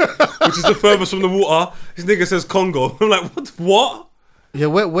middle, which is the furthest from the water? This nigga says Congo. I'm like, what? What? Yeah,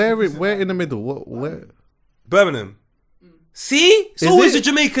 where in the middle? What? Where? Birmingham. See, it's Is always it? the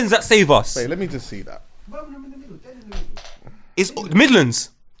Jamaicans that save us. Wait, let me just see that. Birmingham in the middle. Dead in the middle. It's the Midlands.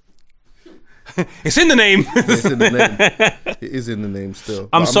 It's in the name. It's in the name. It is in the name still.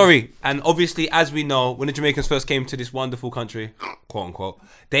 I'm But sorry. And obviously, as we know, when the Jamaicans first came to this wonderful country, quote unquote,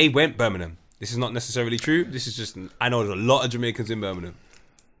 they went Birmingham. This is not necessarily true. This is just, I know there's a lot of Jamaicans in Birmingham.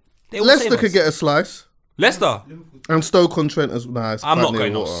 They will Leicester save could us. get a slice, Leicester. and Stoke-on-Trent as nice. I'm not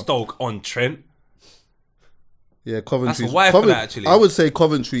going on Stoke on Trent. Yeah, Coventry. That's a wife for that, actually. I would say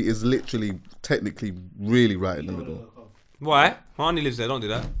Coventry is literally, technically, really right in the middle. Why? My auntie lives there. Don't do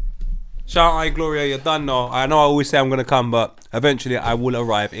that. Shout out, Gloria. You're done now. I know I always say I'm going to come, but eventually I will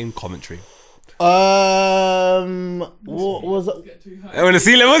arrive in Coventry. What was it? When the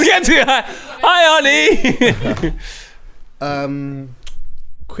sea levels get too high. Hi, auntie.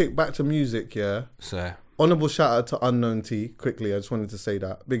 Quick, back to music, yeah. So, Honourable shout out to Unknown T. Quickly, I just wanted to say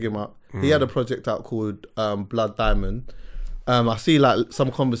that. Big him up. He had a project out called Blood Diamond. I see like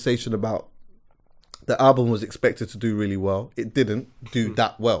some conversation about the album was expected to do really well. It didn't do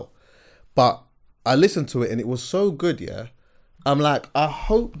that well. But I listened to it and it was so good, yeah. I'm like, I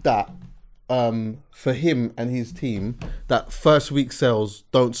hope that for him and his team, that first week sales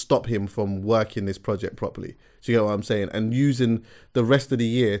don't stop him from working this project properly. Do you get what I'm saying? And using the rest of the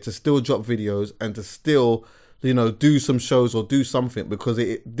year to still drop videos and to still, you know, do some shows or do something, because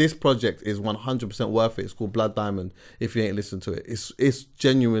this project is 100% worth it. It's called Blood Diamond. If you ain't listened to it, it's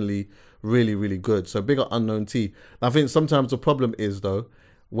genuinely really, really good. So big up Unknown T. I think sometimes the problem is though,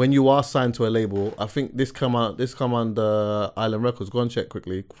 when you are signed to a label, I think this come under Island Records. Go and check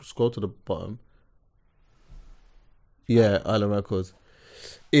quickly. Scroll to the bottom. Yeah, Island Records.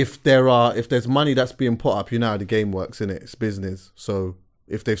 If there's money that's being put up, you know how the game works, innit? It's business. So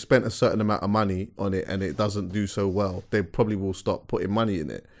if they've spent a certain amount of money on it and it doesn't do so well, they probably will stop putting money in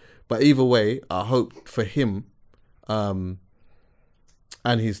it. But either way, I hope for him and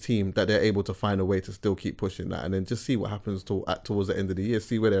his team that they're able to find a way to still keep pushing that, and then just see what happens towards the end of the year,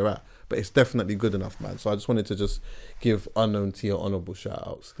 see where they're at. But it's definitely good enough, man. So I just wanted to just give Unknown T an honourable shout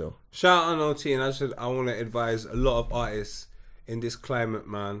out still. Shout out Unknown T, and I want to advise a lot of artists in this climate,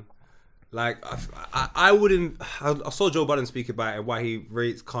 man. Like, I wouldn't... I saw Joe Budden speak about it, why he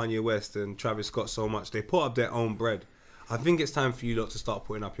rates Kanye West and Travis Scott so much. They put up their own bread. I think it's time for you lot to start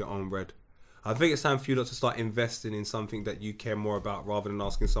putting up your own bread. I think it's time for you lot to start investing in something that you care more about rather than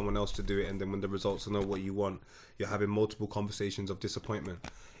asking someone else to do it, and then when the results are not what you want, you're having multiple conversations of disappointment.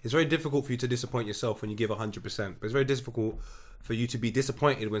 It's very difficult for you to disappoint yourself when you give 100%, but it's very difficult for you to be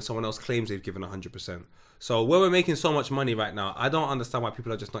disappointed when someone else claims they've given 100%. So where we're making so much money right now, I don't understand why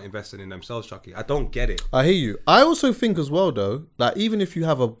people are just not investing in themselves, Chucky. I don't get it. I hear you. I also think as well, though, that even if you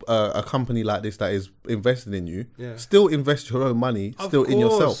have a company like this that is investing in you, still invest your own money in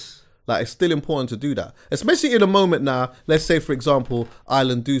yourself. Like, it's still important to do that, especially in a moment now. Let's say, for example,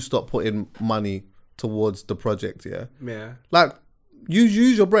 Ireland do stop putting money towards the project. Yeah. Like, use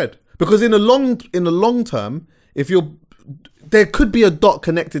your bread, because in the long term, there could be a dot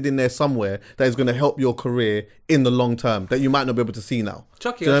connected in there somewhere that is going to help your career in the long term that you might not be able to see now.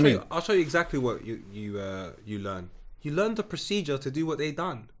 Chucky, I'll show you exactly what you learn. You learn the procedure to do what they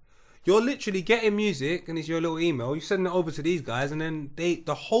done. You're literally getting music, and it's your little email. You send it over to these guys, and then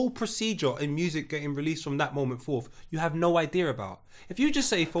the whole procedure in music getting released from that moment forth, you have no idea about. If you just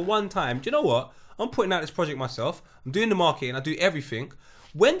say for one time, do you know what? I'm putting out this project myself. I'm doing the marketing. I do everything.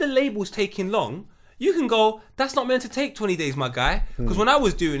 When the label's taking long, you can go, that's not meant to take 20 days, my guy. Because when I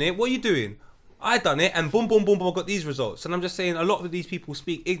was doing it, what are you doing? I done it, and boom, boom, boom, boom, I got these results. And I'm just saying, a lot of these people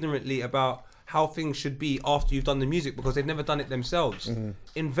speak ignorantly about how things should be after you've done the music because they've never done it themselves.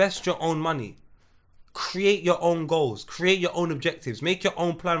 Invest your own money. Create your own goals. Create your own objectives. Make your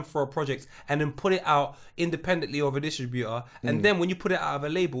own plan for a project and then put it out independently of a distributor. And then when you put it out of a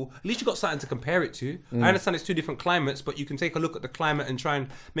label, at least you got something to compare it to. I understand it's two different climates, but you can take a look at the climate and try and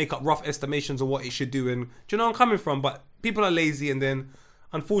make up rough estimations of what it should do. And do you know where I'm coming from? But people are lazy, and then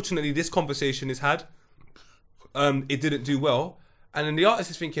unfortunately this conversation is had. It didn't do well. And then the artist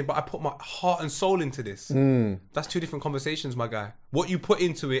is thinking, but I put my heart and soul into this. That's two different conversations, my guy. What you put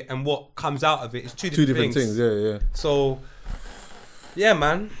into it and what comes out of it is two different things. Yeah. So, yeah,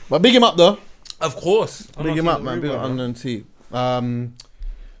 man. But big him up, though. Of course. Big him up, man. Big up Unknown T.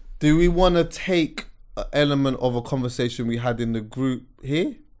 Do we want to take an element of a conversation we had in the group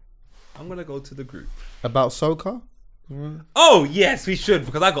here? I'm going to go to the group. About Soca? Oh, yes, we should,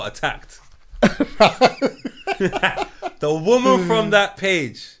 because I got attacked. The woman from that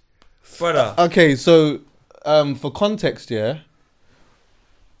page, brother. Okay, so for context,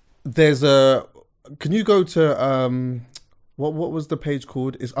 there's a. Can you go to what was the page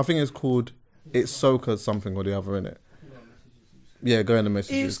called? I think it's called It's Soca something or the other, in it. Yeah, go in the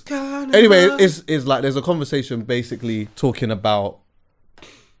messages. Anyway, it's like there's a conversation basically talking about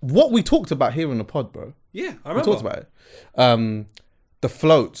what we talked about here in the pod, bro. Yeah, I remember. We talked about it. The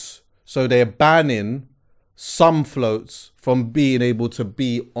floats. So they're banning some floats from being able to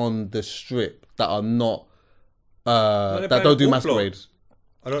be on the strip that are not that don't do masquerades.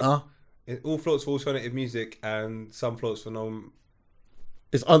 All floats for alternative music and some floats for no.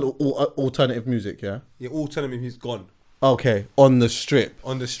 It's alternative music, yeah. Yeah, alternative music gone. Okay, on the strip.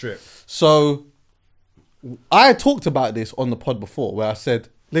 On the strip. So I talked about this on the pod before, where I said,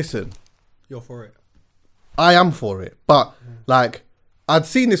 "Listen, you're for it. I am for it, but like." I'd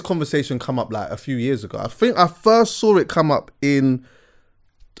seen this conversation come up like a few years ago. I think I first saw it come up in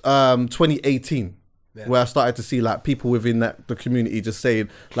 2018, where I started to see like people within the community just saying,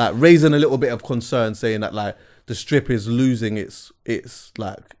 like, raising a little bit of concern, saying that like the strip is losing its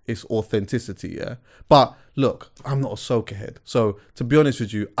authenticity. Yeah, but look, I'm not a soca head, so to be honest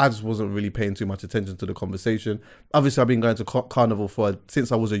with you, I just wasn't really paying too much attention to the conversation. Obviously, I've been going to Carnival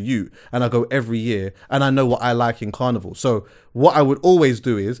since I was a youth, and I go every year, and I know what I like in Carnival. So what I would always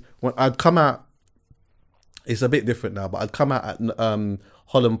do is when I'd come out, it's a bit different now, but I'd come out at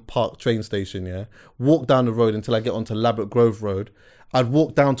Holland Park train station, walk down the road until I get onto Labatt Grove Road. I'd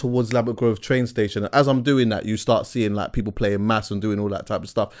walk down towards Labatt Grove train station, and as I'm doing that, you start seeing like people playing mass and doing all that type of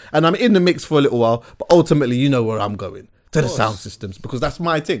stuff. And I'm in the mix for a little while, but ultimately, you know where I'm going, to the sound systems, because that's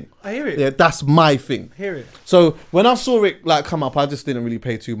my thing. I hear it. Yeah, that's my thing. I hear it. So when I saw it like come up, I just didn't really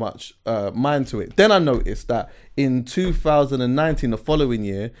pay too much mind to it. Then I noticed that in 2019, the following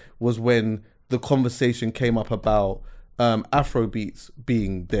year, was when the conversation came up about Afro beats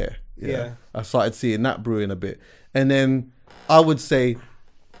being there. Yeah. I started seeing that brewing a bit. And then I would say,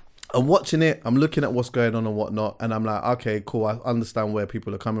 I'm watching it, I'm looking at what's going on and whatnot, and I'm like, okay, cool, I understand where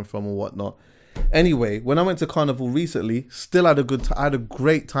people are coming from and whatnot. Anyway, when I went to Carnival recently, still had I had a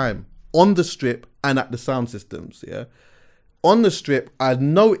great time on the strip and at the sound systems, yeah. On the strip, I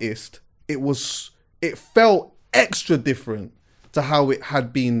noticed it felt extra different to how it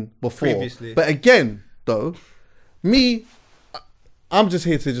had been before. Previously. But again, though, I'm just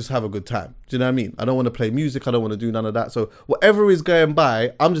here to just have a good time. Do you know what I mean? I don't want to play music. I don't want to do none of that. So whatever is going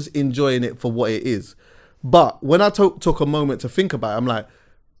by, I'm just enjoying it for what it is. But when I took a moment to think about it, I'm like,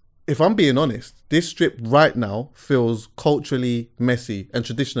 if I'm being honest, this strip right now feels culturally messy and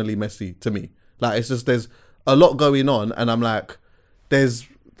traditionally messy to me. Like, it's just, there's a lot going on, and I'm like,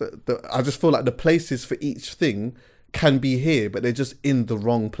 I just feel like the places for each thing can be here, but they're just in the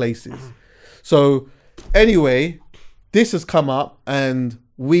wrong places. So anyway, this has come up, and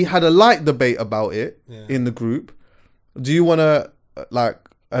we had a light debate about it in the group. Do you want to,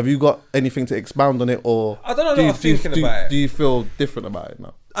 have you got anything to expound on it, or I don't know. Do you feel different about it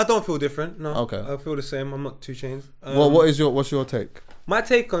now? I don't feel different. No. Okay. I feel the same. I'm not too changed. What's your take? My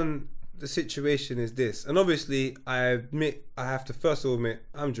take on the situation is this, and obviously I have to first of all admit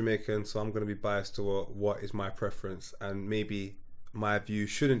I'm Jamaican, so I'm going to be biased to what is my preference, and maybe my view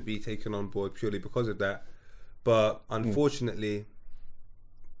shouldn't be taken on board purely because of that. But unfortunately,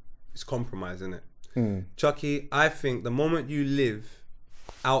 it's compromise, isn't it? Chucky, I think the moment you live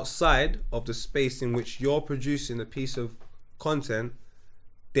outside of the space in which you're producing a piece of content,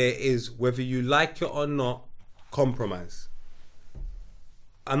 there is, whether you like it or not, compromise.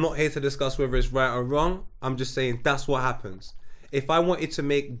 I'm not here to discuss whether it's right or wrong. I'm just saying that's what happens. If I wanted to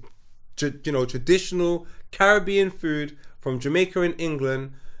make, traditional Caribbean food from Jamaica and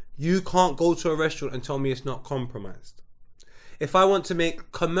England, you can't go to a restaurant and tell me it's not compromised. If I want to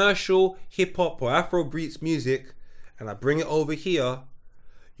make commercial hip hop or Afrobeats music and I bring it over here,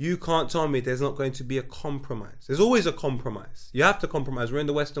 you can't tell me there's not going to be a compromise. There's always a compromise. You have to compromise. We're in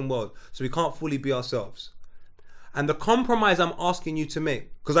the Western world, so we can't fully be ourselves. And the compromise I'm asking you to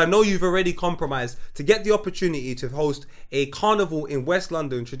make, because I know you've already compromised, to get the opportunity to host a carnival in West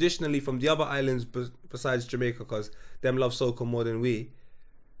London, traditionally from the other islands besides Jamaica, because them love soca more than we,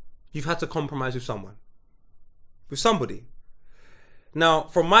 you've had to compromise with someone. With somebody. Now,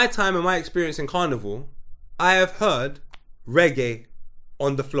 from my time and my experience in carnival, I have heard reggae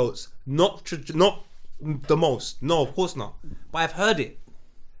on the floats. Not the most. No, of course not. But I've heard it.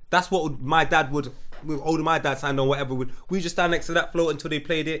 That's what my dad would, with older my dad's hand or whatever, we just stand next to that float until they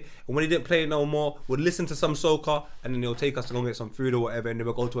played it. And when he didn't play it no more, we'd listen to some soca, and then they'll take us to go get some food or whatever, and then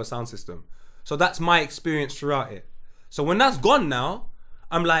we'll go to a sound system. So that's my experience throughout it. So when that's gone now,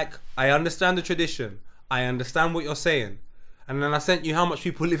 I'm like, I understand the tradition. I understand what you're saying. And then I sent you how much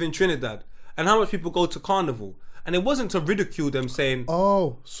people live in Trinidad and how much people go to carnival. And it wasn't to ridicule them saying,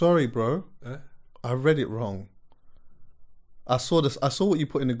 oh, sorry, bro. I read it wrong. I saw what you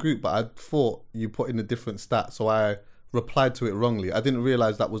put in the group, but I thought you put in a different stat, so I replied to it wrongly. I didn't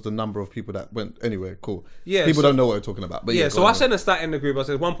realize that was the number of people that went. Anyway, cool. Yeah, people don't know what we're talking about. But so I sent a stat in the group. I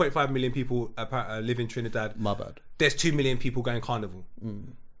said 1.5 million people live in Trinidad. My bad. There's 2 million people going carnival.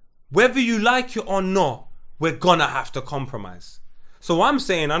 Whether you like it or not, we're gonna have to compromise. So I'm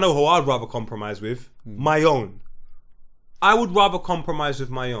saying, I know who I'd rather compromise with. My own. I would rather compromise with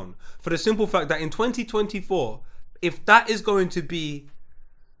my own, for the simple fact that in 2024, if that is going to be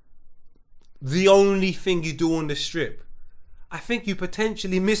the only thing you do on the strip, I think you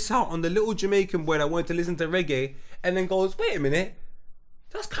potentially miss out on the little Jamaican boy that wanted to listen to reggae and then goes, wait a minute,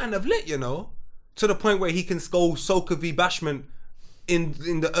 that's kind of lit, to the point where he can go Soca v Bashment in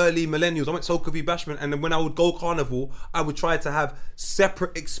the early millennials. I went Soca v Bashment, and then when I would go carnival, I would try to have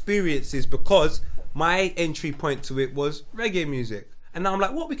separate experiences because my entry point to it was reggae music. And now I'm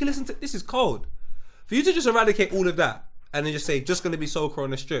like, what? We can listen to, this is cold. For you to just eradicate all of that and then just say, just going to be soca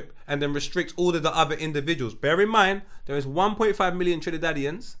on the strip, and then restrict all of the other individuals. Bear in mind, there is 1.5 million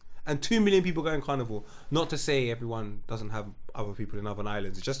Trinidadians and 2 million people going carnival. Not to say everyone doesn't have other people in other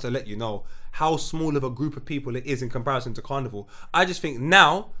islands. It's just to let you know how small of a group of people it is in comparison to carnival. I just think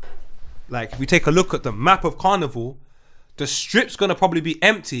now, like if we take a look at the map of carnival, the strip's going to probably be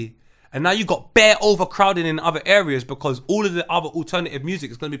empty. And now you got bare overcrowding in other areas because all of the other alternative music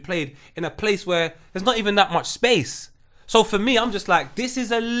is going to be played in a place where there's not even that much space. So for me, I'm just like, this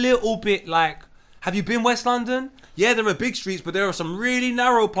is a little bit like, have you been West London? Yeah, there are big streets, but there are some really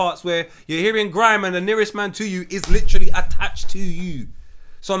narrow parts where you're hearing grime and the nearest man to you is literally attached to you.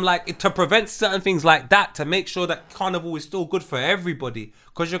 So I'm like, to prevent certain things like that, to make sure that carnival is still good for everybody,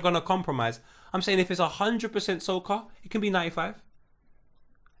 because you're gonna compromise. I'm saying if it's 100% soca, it can be 95.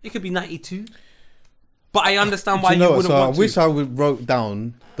 It could be 92. But I understand why you wouldn't want to. I wish I would wrote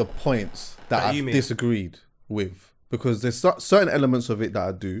down the points that I've mean. disagreed with, because there's certain elements of it that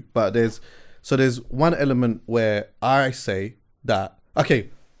I do, but there's one element where I say that, okay,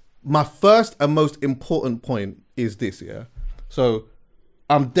 my first and most important point is this, yeah? So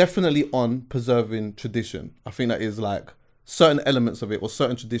I'm definitely on preserving tradition. I think that is like certain elements of it or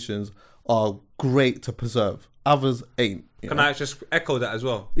certain traditions are great to preserve. Others ain't. Can I just echo that as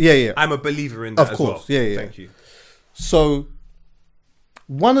well? Yeah. I'm a believer in that of course. as well. Yeah. Thank you. So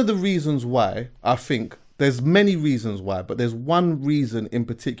one of the reasons why, I think there's many reasons why, but there's one reason in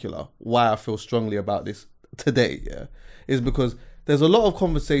particular why I feel strongly about this today, yeah, is because there's a lot of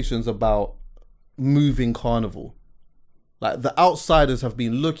conversations about moving carnival. Like, the outsiders have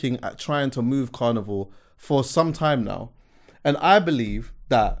been looking at trying to move carnival for some time now. And I believe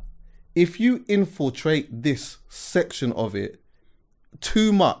that if you infiltrate this section of it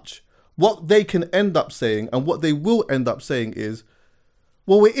too much, what they can end up saying and what they will end up saying is,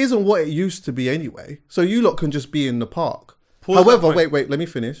 well, it isn't what it used to be anyway, so you lot can just be in the park. However, wait, let me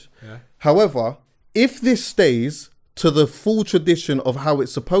finish. Yeah. However, if this stays to the full tradition of how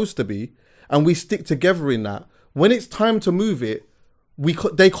it's supposed to be, and we stick together in that, when it's time to move it,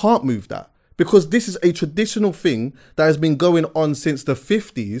 they can't move that, because this is a traditional thing that has been going on since the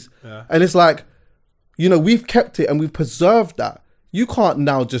 50s. Yeah. And it's like, you know, we've kept it and we've preserved that. You can't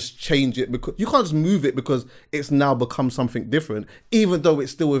now just change it, because you can't just move it because it's now become something different, even though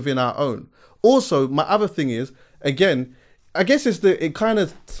it's still within our own. Also, my other thing is, again, I guess it kind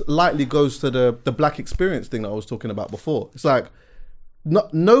of lightly goes to the black experience thing that I was talking about before. It's like,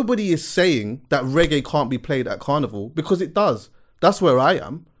 nobody is saying that reggae can't be played at carnival, because it does. That's where I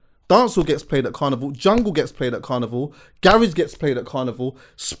am. Dancehall gets played at carnival, jungle gets played at carnival, garage gets played at carnival,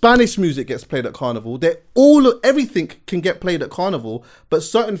 Spanish music gets played at carnival. Everything can get played at carnival, but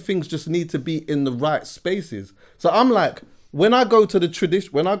certain things just need to be in the right spaces. So I'm like, when I go to the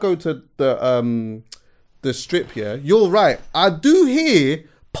tradition, when I go to the strip here, you're right, I do hear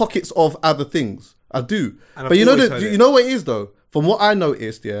pockets of other things. I do. And but you know what it is though? From what I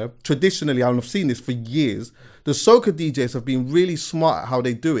noticed, yeah, traditionally, and I've seen this for years, the soca DJs have been really smart at how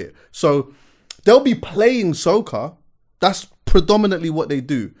they do it. So they'll be playing soca. That's predominantly what they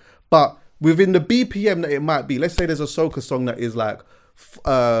do. But within the BPM that it might be, let's say there's a soca song that is like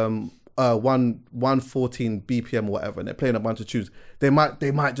 114 BPM or whatever, and they're playing a bunch of tunes. They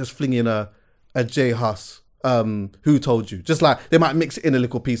might just fling in a J Hus. Who told you? Just like they might mix it in a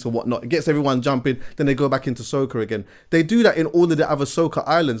little piece or whatnot. It gets everyone jumping, then they go back into soca again. They do that in all of the other soca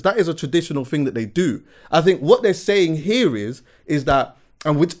islands. That is a traditional thing that they do. I think what they're saying here is that,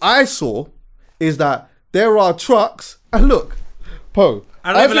 and which I saw, is that there are trucks, and look, Poe.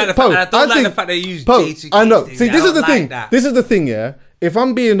 I don't like the fact they use J2K. I know. See, this is the thing. This is the thing, yeah. If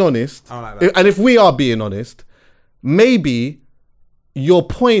I'm being honest, and if we are being honest, maybe your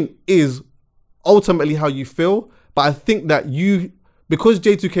point is ultimately how you feel, but I think that because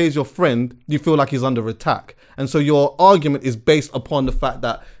J2K is your friend, you feel like he's under attack, and so your argument is based upon the fact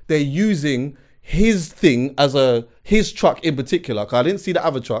that they're using his thing as his truck in particular, because I didn't see the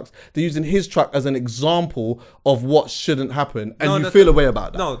other trucks. They're using his truck as an example of what shouldn't happen, and you feel a way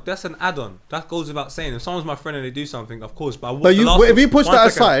about that. No, that's an add-on. That goes without saying. If someone's my friend and they do something, of course, but if you push that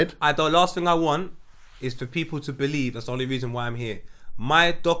aside, the last thing I want is for people to believe that's the only reason why I'm here.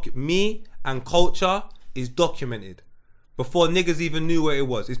 Me and culture is documented before niggas even knew what it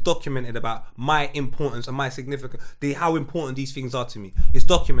was. It's documented about my importance and my significance, how important these things are to me. It's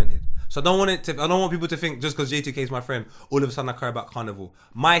documented. So I don't want people to think just because J2K is my friend, all of a sudden I care about carnival.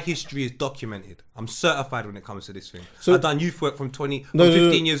 My history is documented. I'm certified when it comes to this thing. So I've done youth work from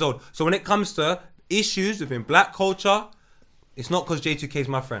 15 years old. So when it comes to issues within black culture, it's not because J2K is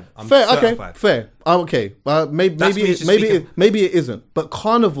my friend. I'm certified. Okay, fair. Okay. Maybe it isn't. But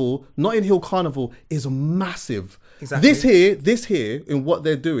Carnival, Notting Hill Carnival, is massive. Exactly. This here, in what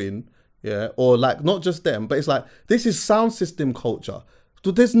they're doing, yeah, or like not just them, but it's like, this is sound system culture.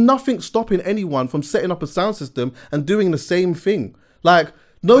 So there's nothing stopping anyone from setting up a sound system and doing the same thing. Like,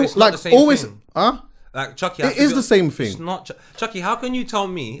 no, like always, thing. Like Chucky, it is the same thing. It's not Chucky. How can you tell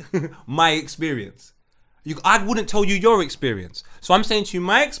me my experience? I wouldn't tell you your experience. So I'm saying to you,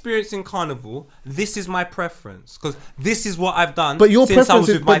 my experience in Carnival, this is my preference because this is what I've done. But your since I was preference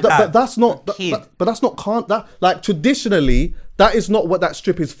is, with my dad. but that's not. Kid. But that's not. Like traditionally, that is not what that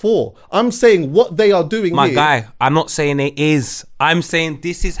strip is for. I'm saying what they are doing. My here, guy, I'm not saying it is. I'm saying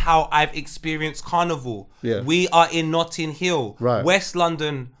this is how I've experienced Carnival. Yeah. We are in Notting Hill, Right. West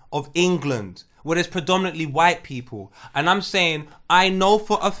London of England, where there's predominantly white people. And I'm saying, I know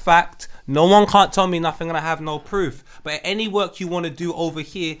for a fact, no one can't tell me nothing and I have no proof. But any work you want to do over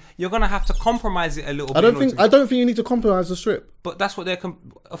here, you're going to have to compromise it a little bit. I don't think you need to compromise the strip. But that's what they're...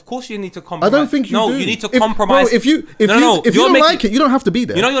 Of course you need to compromise. I don't think you do. No, you need to compromise. Bro, if you don't like it, you don't have to be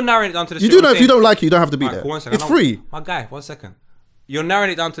there. You know you're narrowing it down to the strip. You do know if you don't like it, you don't have to be Alright, there. cool, 1 second. It's free. My guy, 1 second. You're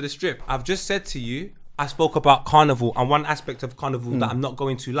narrowing it down to the strip. I've just said to you, I spoke about Carnival and one aspect of Carnival that I'm not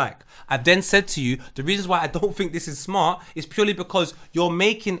going to like. I've then said to you, the reasons why I don't think this is smart is purely because you're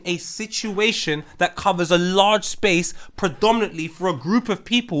making a situation that covers a large space predominantly for a group of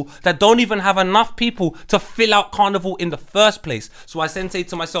people that don't even have enough people to fill out Carnival in the first place. So I then say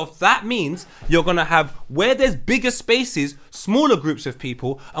to myself, that means you're going to have, where there's bigger spaces, smaller groups of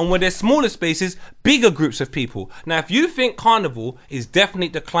people, and where there's smaller spaces, bigger groups of people. Now, if you think Carnival is definitely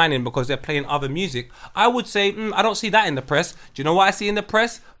declining because they're playing other music, I would say, I don't see that in the press. Do you know what I see in the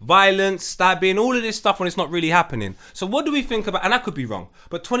press? Violence, stabbing, all of this stuff when it's not really happening. So what do we think about, and I could be wrong,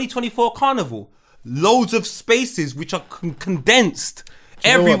 but 2024 Carnival, loads of spaces which are condensed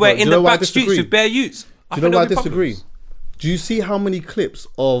everywhere in the back streets with bare youths. Do you know why I disagree? Do you see how many clips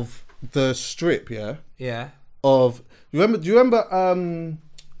of the strip, yeah? Yeah. Do you remember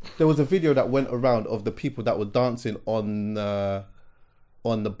there was a video that went around of the people that were dancing on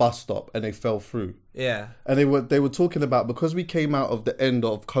the bus stop and they fell through. Yeah. And they were talking about, because we came out of the end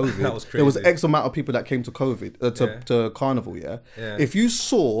of COVID, That was crazy. there was X amount of people that came to COVID, to Carnival, yeah? If you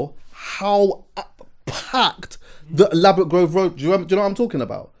saw how packed the Elaborate Grove Road, do you know what I'm talking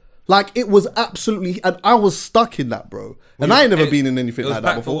about? Like, it was absolutely, and I was stuck in that, bro. And I ain't never been in anything like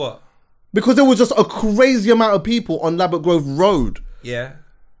that before. For what? Because there was just a crazy amount of people on Elaborate Grove Road. Yeah.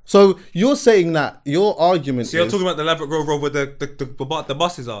 So you're saying that your argument So you're is... talking about the Elaborate Grove Road where the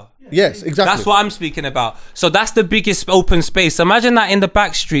buses are? Yes, exactly. That's what I'm speaking about. So that's the biggest open space. Imagine that in the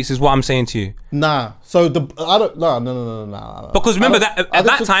back streets is what I'm saying to you. Nah. So no. Because remember that at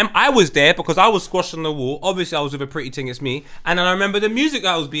that time I was there because I was squashed on the wall. Obviously I was with a pretty thing, it's me. And then I remember the music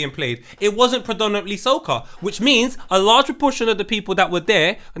that was being played. It wasn't predominantly soca, which means a large proportion of the people that were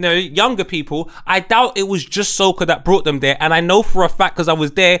there, and they're younger people, I doubt it was just soca that brought them there. And I know for a fact, because I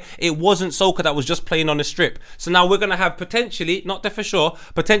was there, it wasn't soca that was just playing on the strip. So now we're going to have potentially, not there for sure,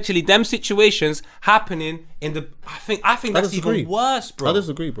 potentially them situations happening in the... I think that's even worse, bro. I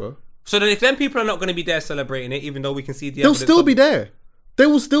disagree, bro. So that if them people are not going to be there celebrating it, even though we can see the They'll evidence still of- be there. They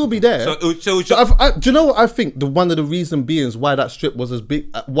will still be there. So do you know what I think? One of the reason beings why that strip was as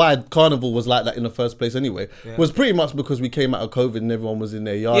big, why Carnival was like that in the first place anyway, was pretty much because we came out of COVID and everyone was in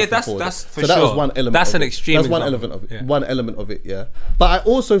their yard. Yeah, that's for so that sure. was one element. That's of an it. extreme That's one example. element of it. Yeah. One element of it. Yeah. But I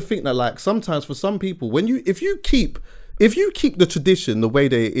also think that, like, sometimes for some people, if you keep the tradition the way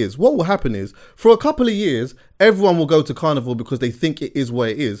that it is, what will happen is, for a couple of years, everyone will go to Carnival because they think it is what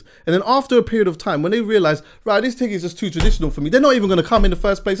it is. And then after a period of time, when they realise, right, this thing is just too traditional for me, they're not even going to come in the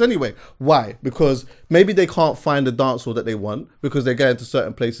first place anyway. Why? Because maybe they can't find the dance hall that they want, because they're going to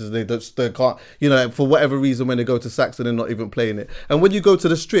certain places and they can't, for whatever reason, when they go to Saxon, they're not even playing it. And when you go to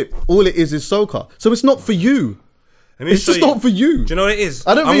the strip, all it is soca. So it's not for you. It's just not for you. Do you know what it is?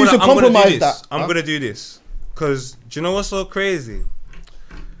 I don't think you should compromise that. I'm going to do this. Because, do you know what's so crazy?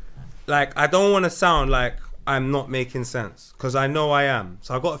 Like, I don't want to sound like I'm not making sense, because I know I am.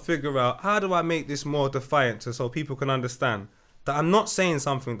 So I've got to figure out, how do I make this more defiant so people can understand that I'm not saying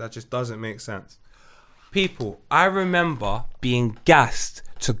something that just doesn't make sense. People, I remember being gassed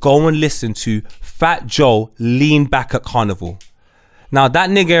to go and listen to Fat Joe lean back at Carnival. Now, that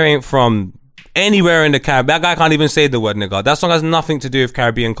nigga ain't from anywhere in the Caribbean. That guy can't even say the word nigga. That song has nothing to do with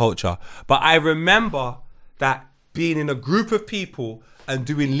Caribbean culture. But I remember that being in a group of people and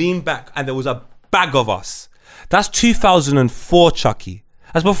doing lean back, and there was a bag of us. That's 2004, Chucky.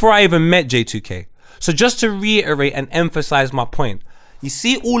 That's before I even met J2K. So just to reiterate and emphasize my point, you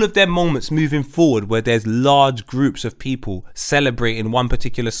see all of their moments moving forward where there's large groups of people celebrating one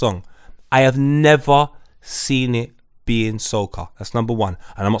particular song. I have never seen it being soca. That's number one.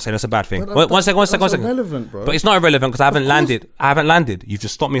 And I'm not saying that's a bad thing. One second. That's irrelevant, bro. But it's not irrelevant because I haven't landed. You've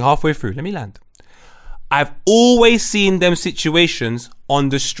just stopped me halfway through. Let me land. I've always seen them situations on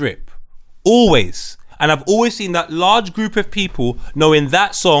the strip. Always. And I've always seen that large group of people knowing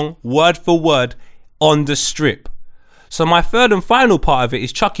that song word for word on the strip. So my third and final part of it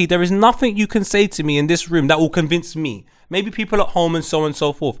is, Chucky, there is nothing you can say to me in this room that will convince me. Maybe people at home and so on and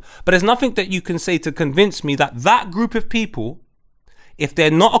so forth. But there's nothing that you can say to convince me that that group of people, if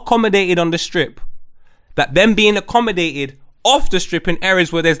they're not accommodated on the strip, that them being accommodated off the strip in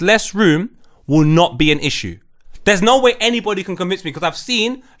areas where there's less room will not be an issue. There's no way anybody can convince me, because I've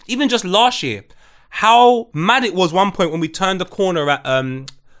seen, even just last year, how mad it was one point when we turned the corner at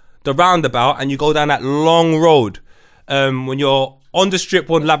the roundabout and you go down that long road when you're on the strip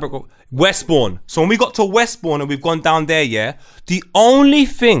on Labrador, Westbourne. So when we got to Westbourne and we've gone down there, yeah, the only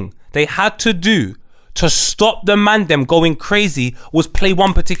thing they had to do to stop the man them going crazy was play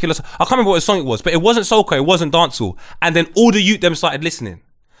one particular song. I can't remember what song it was, but it wasn't soca, it wasn't dancehall. And then all the youth them started listening.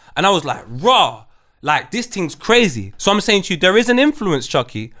 And I was like, raw, like this thing's crazy. So I'm saying to you, there is an influence,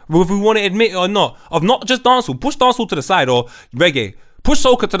 Chucky, whether we want to admit it or not, of not just dancehall, push dancehall to the side, or reggae, push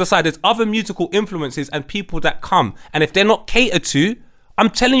soca to the side. There's other musical influences and people that come. And if they're not catered to, I'm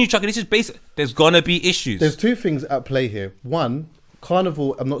telling you, Chucky, this is basic. There's gonna be issues. There's two things at play here. One,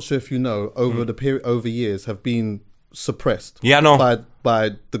 Carnival, I'm not sure if you know, over years have been suppressed. Yeah, I know.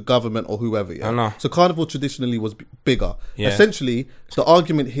 By the government or whoever. Yeah? I know. So Carnival traditionally was bigger. Yeah. Essentially, the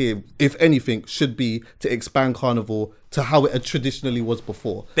argument here, if anything, should be to expand Carnival to how it traditionally was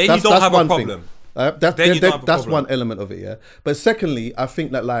before. Then you don't have a problem. That's one element of it, yeah. But secondly, I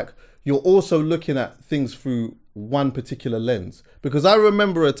think that like you're also looking at things through one particular lens, because I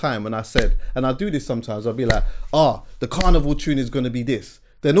remember a time when I said, and I do this sometimes, I'll be like, the Carnival tune is going to be this.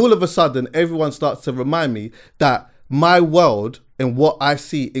 Then all of a sudden, everyone starts to remind me that my world and what I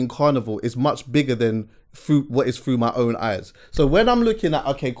see in Carnival is much bigger than through what is through my own eyes. So when I'm looking at,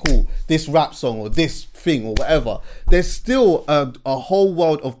 okay, cool, this rap song or this thing or whatever, there's still a whole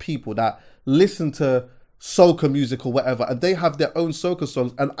world of people that listen to soca music or whatever, and they have their own soca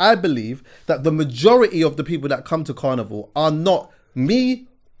songs. And I believe that the majority of the people that come to Carnival are not me,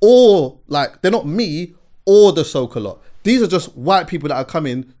 or like they're not me or the soca lot. These are just white people that are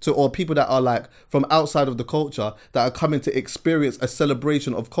coming to, or people that are like from outside of the culture that are coming to experience a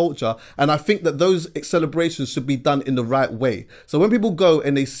celebration of culture. And I think that those celebrations should be done in the right way. So when people go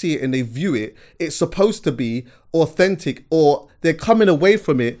and they see it and they view it, it's supposed to be authentic, or they're coming away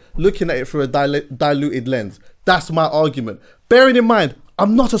from it looking at it through a diluted lens. That's my argument. Bearing in mind,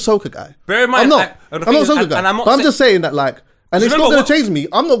 I'm not a soca guy. Bear in mind, I'm not a soca guy. and I'm not but I'm just saying that like, and it's not going to change me.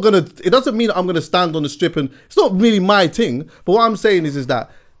 I'm not going to, it doesn't mean I'm going to stand on the strip, and it's not really my thing. But what I'm saying is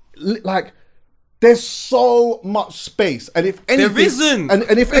that like, there's so much space, and if anything, there isn't.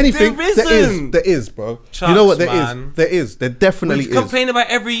 And if anything, there is, bro. Chucks, you know what? There is. There definitely is. We complain about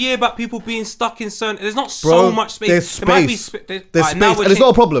every year about people being stuck in certain. There's not so much space. There's space. There might be there's space, and it's not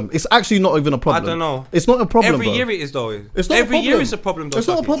a problem. It's actually not even a problem. I don't know. It's not a problem. Every bro. year it is though. It's not every a problem. year it's a problem. Though, it's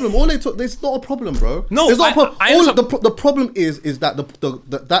not a problem. It's not a problem, bro. No, it's not a problem. I The problem is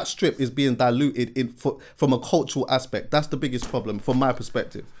that that strip is being diluted from a cultural aspect. That's the biggest problem from my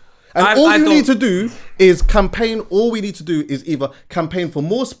perspective. And all you need to do is campaign. All we need to do is either campaign for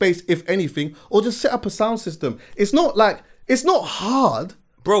more space, if anything, or just set up a sound system. It's not hard.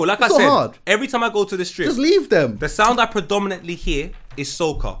 Bro, like I said, every time I go to the strip, just leave them. The sound I predominantly hear is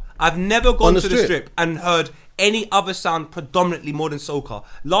soca. I've never gone to the strip and heard any other sound predominantly more than soca.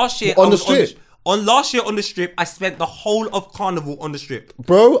 Last year, last year on the strip, I spent the whole of Carnival on the strip.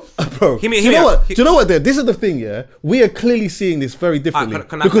 Bro. Do you know what? This is the thing, yeah? We are clearly seeing this very differently.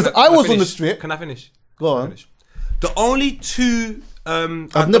 Because I was on the strip. Can I finish? Go on. The only two...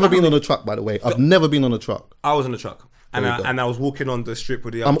 I've never been on a truck, by the way. I've never been on a truck. I was on a truck. And I was walking on the strip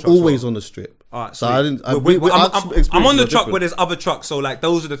with the other trucks. I'm always on the strip. All right, so I didn't... I'm on the truck where there's other trucks. So like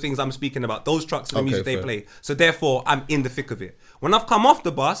those are the things I'm speaking about. Those trucks are the music they play. So therefore, I'm in the thick of it. When I've come off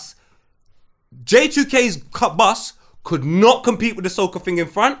the bus... J2K's bus could not compete with the soca thing in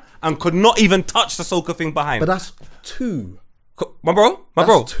front and could not even touch the soca thing behind. But that's two. My bro. I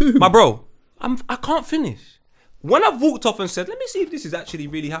can't finish. When I've walked off and said, let me see if this is actually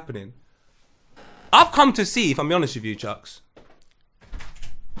really happening. I've come to see, if I'm honest with you, Chucks.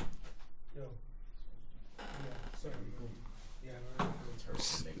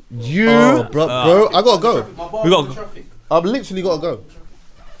 Bro, I gotta go. I've literally gotta go.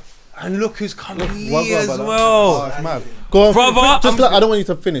 And look who's coming here as well. It's mad. Go on, brother. I don't want you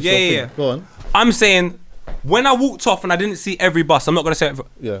to finish. Yeah. Go on. I'm saying, when I walked off and I didn't see every bus, I'm not gonna say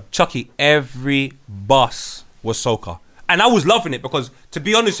it. Chucky, every bus was soca, and I was loving it because, to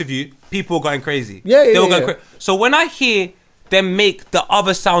be honest with you, people were going crazy. They were going crazy. So when I hear them make the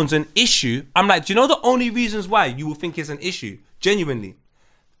other sounds an issue, I'm like, do you know the only reasons why you will think it's an issue? Genuinely,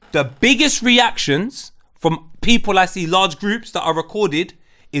 the biggest reactions from people I see, large groups that are recorded,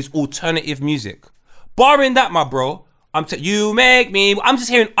 is alternative music. Barring that, my bro, You make me. I'm just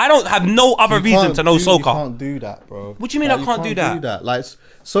hearing. I don't have no other reason to know soca. You can't do that, bro. What do you mean I can't do that? Like,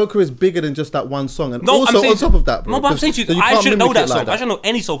 soca is bigger than just that one song. And No, also I'm saying on top of that, bro. No, but I'm saying to you, you I can't shouldn't know mimic that it song. like I shouldn't know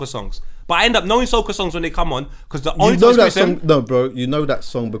any soca songs. But I end up knowing soca songs when they come on because the only You know that time song, no, bro. You know that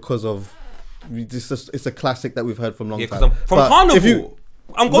song because of it's a classic that we've heard from long time. From But Carnival. if you-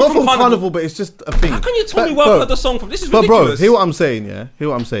 I'm not going from from Carnival, but it's just a thing. How can you tell me where bro, I've heard the song from? This is But ridiculous. bro, hear what I'm saying, yeah? Hear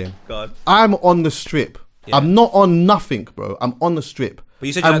what I'm saying. God. I'm on the strip. Yeah. I'm not on nothing, bro. I'm on the strip. But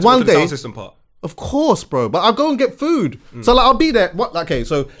you said you had to go to the sound system part. Of course, bro. But I'll go and get food. So like I'll be there. What? Okay,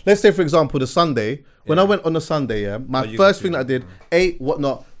 so let's say for example the Sunday. When I went on the Sunday, yeah, my first thing that I did, ate,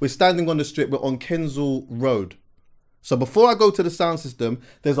 whatnot. We're standing on the strip. We're on Kensal Road. So before I go to the sound system,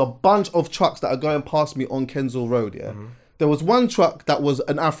 there's a bunch of trucks that are going past me on Kensal Road. Yeah, there was one truck that was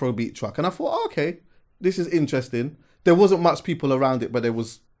an Afrobeat truck, and I thought, oh, okay, this is interesting. There wasn't much people around it, but there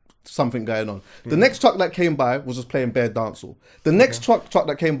was something going on. The next truck that came by was just playing bare dancehall. The next truck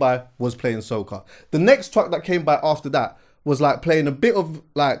that came by was playing soca. The next truck that came by after that was like playing a bit of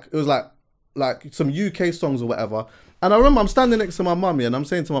like it was like some UK songs or whatever. And I remember I'm standing next to my mum, and I'm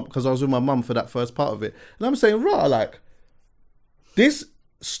saying to my, because I was with my mum for that first part of it, and I'm saying, right, like it's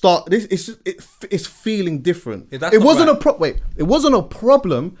feeling different. Yeah, that's it not wasn't right. It wasn't a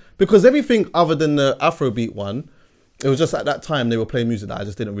problem because everything other than the Afrobeat one, it was just at that time they were playing music that I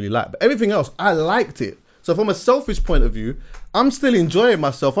just didn't really like. But everything else, I liked it. So from a selfish point of view, I'm still enjoying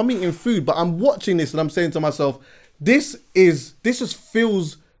myself. I'm eating food, but I'm watching this and I'm saying to myself, this just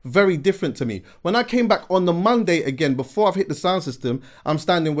feels very different to me. When I came back on the Monday again, before I've hit the sound system, I'm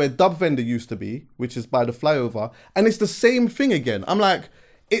standing where Dub Vendor used to be, which is by the flyover, and it's the same thing again. I'm like,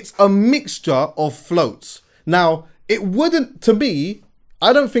 it's a mixture of floats. Now, it wouldn't, to me,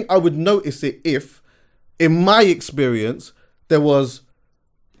 I don't think I would notice it if, in my experience, there was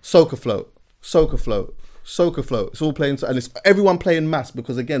soca float. It's all playing, and it's everyone playing mass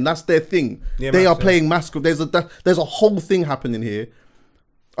because again, that's their thing. Yeah, they mass, are playing mass. There's a whole thing happening here.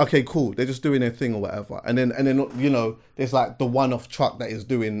 Okay, cool. They're just doing their thing or whatever, and then you know, there's like the one-off truck that is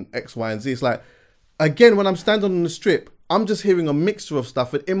doing X, Y, and Z. It's like, again, when I'm standing on the strip, I'm just hearing a mixture of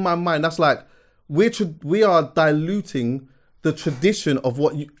stuff, and in my mind, that's like we are diluting the tradition of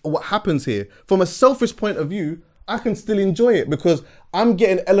what happens here. From a selfish point of view, I can still enjoy it because I'm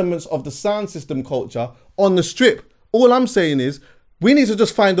getting elements of the sound system culture on the strip. All I'm saying is we need to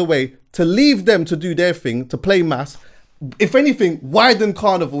just find a way to leave them to do their thing, to play mass. If anything, widen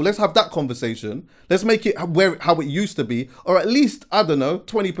Carnival. Let's have that conversation. Let's make it how it used to be, or at least, I don't know,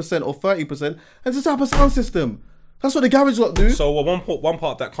 20% or 30%, and just have a sound system. That's what the garage lot do. So one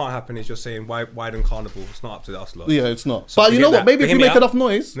part that can't happen is just saying widen Carnival. It's not up to us lot. Yeah, it's not. So but you know what? that. Maybe if you make enough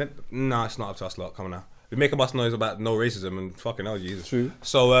noise. No, it's not up to us lot. Come on now. We make enough noise about no racism and fucking hell, Jesus. True.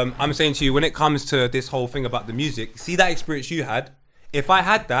 So I'm saying to you, when it comes to this whole thing about the music, see that experience you had. If I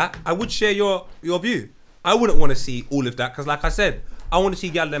had that, I would share your view. I wouldn't want to see all of that because, like I said, I want to see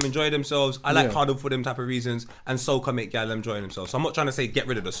gal them enjoy themselves. I like Carnival for them type of reasons, and soca make gal them enjoy themselves. So I'm not trying to say get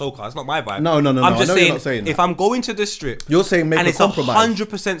rid of the soca. It's not my vibe. No. I'm just I know saying, you're not saying if that. I'm going to the strip, You're saying make and a it's compromise. 100%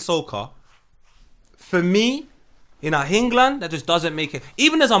 soca. For me, in our England, that just doesn't make it.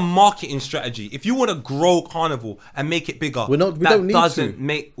 Even as a marketing strategy, if you want to grow Carnival and make it bigger, We don't need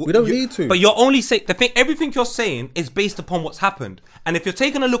to. We don't need to. But you're only saying everything you're saying is based upon what's happened. And if you're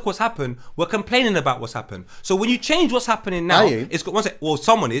taking a look what's happened, we're complaining about what's happened. So when you change what's happening now,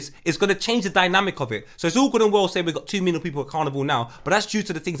 someone is going to change the dynamic of it. So it's all good and well saying we've got 2 million people at Carnival now, but that's due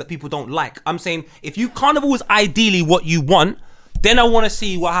to the things that people don't like. I'm saying if Carnival is ideally what you want, then I want to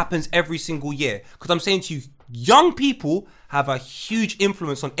see what happens every single year. Because I'm saying to you, young people have a huge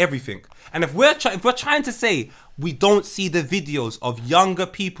influence on everything. And if we're trying to say we don't see the videos of younger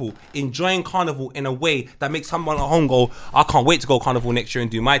people enjoying Carnival in a way that makes someone at home go, I can't wait to go Carnival next year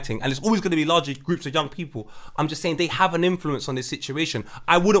and do my thing, and it's always going to be larger groups of young people, I'm just saying they have an influence on this situation.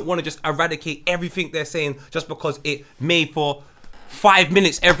 I wouldn't want to just eradicate everything they're saying just because it may for 5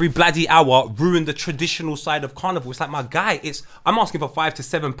 minutes every bloody hour ruin the traditional side of Carnival. It's like, my guy, I'm asking for 5 to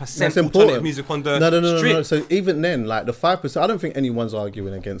 7% alternative music on the strip. No. So even then, like the 5%, I don't think anyone's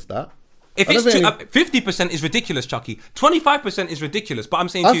arguing against that. If it's 50% is ridiculous, Chucky. 25% is ridiculous. But I'm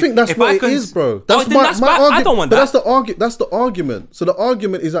saying to you, think that's what it is, bro. That's my argument. I don't want but that. That's the argument. So the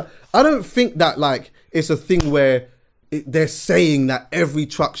argument is that I don't think that like it's a thing where they're saying that every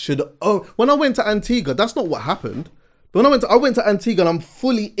truck should. Oh, when I went to Antigua, that's not what happened. But when I went to Antigua and I'm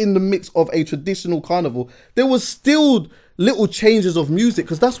fully in the mix of a traditional carnival, there was still little changes of music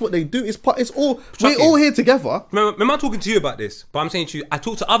because that's what they do. We're all here together. Remember I'm talking to you about this, but I'm saying to you, I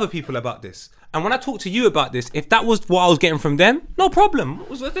talk to other people about this. And when I talk to you about this, if that was what I was getting from them, no problem.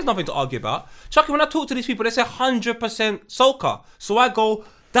 There's nothing to argue about. Chucky, when I talk to these people, they say 100% soca. So I go,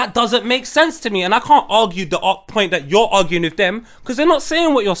 that doesn't make sense to me. And I can't argue the point that you're arguing with them because they're not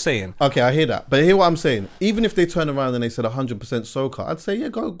saying what you're saying. Okay, I hear that. But hear what I'm saying. Even if they turn around and they said 100% soca, I'd say, yeah,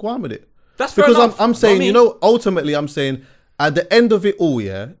 go on with it. That's fair because enough. I'm saying, ultimately I'm saying, at the end of it all,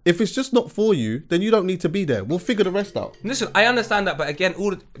 yeah, if it's just not for you, then you don't need to be there. We'll figure the rest out. Listen, I understand that, but again,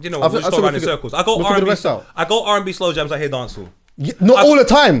 we'll just go around in circles. I go R&B slow jams, I hear dancehall. Yeah, not all the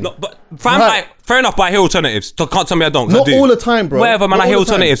time. No, but fair enough, but I hear alternatives. So can't tell me I don't. Not all the time, bro. Whatever, man, not I hear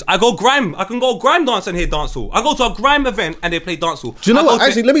alternatives. I go grime. I can go grime dance and hear dancehall. I go to a grime event and they play dancehall. Do you know what?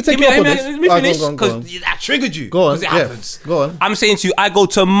 Actually, let me take you up on this. Let me finish because that triggered you. Go on. Because it happens. Go on. I'm saying to you, I go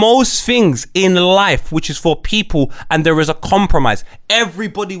to most things in life which is for people and there is a compromise.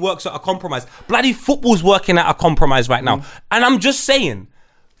 Everybody works at a compromise. Bloody football's working at a compromise right now. And I'm just saying,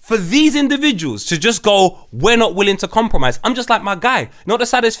 for these individuals to just go, we're not willing to compromise. I'm just like, my guy. You know what the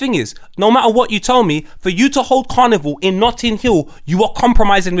saddest thing is? No matter what you tell me, for you to hold carnival in Notting Hill, you are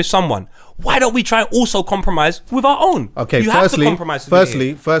compromising with someone. Why don't we try and also compromise with our own? Okay,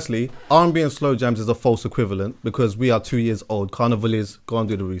 firstly, R&B and slow jams is a false equivalent because we are 2 years old. Carnival is, go and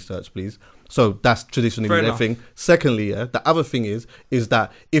do the research, please. So that's traditionally their thing. Secondly, the other thing is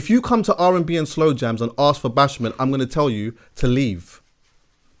that if you come to R&B and slow jams and ask for bashment, I'm going to tell you to leave.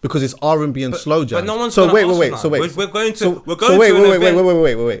 Because it's R&B and slow jams. But no one's so gonna wait. So wait.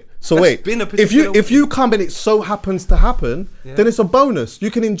 If you come and it so happens to happen, then it's a bonus. You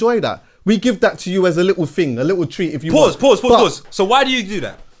can enjoy that. We give that to you as a little thing, a little treat if you want. Pause. So why do you do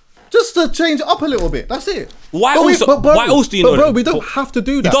that? Just to change it up a little bit. That's it. Why else do you know? Bro, we don't have to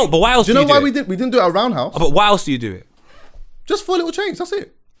do that. You don't, but why else do you do it? Do you know why we didn't do it at Roundhouse? But why else do you do it? Just for a little change, that's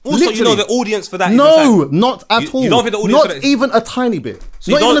it. Also, literally. You know the audience for that. No, not at all. You don't think the audience for that not even a tiny bit.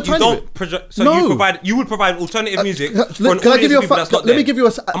 So not you even a don't. tiny bit. No. You would provide alternative music. Can I give you a fact? Let me give you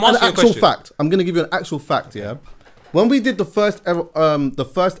an actual fact. I'm going to give you an actual fact. Yeah. When we did the first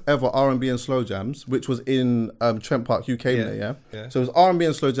ever R&B and slow jams, which was in Trent Park, UK, yeah. So it was R&B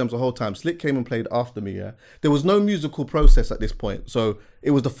and slow jams the whole time. Slick came and played after me. Yeah. There was no musical process at this point, so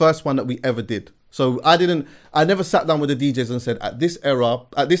it was the first one that we ever did. So I never sat down with the DJs and said, at this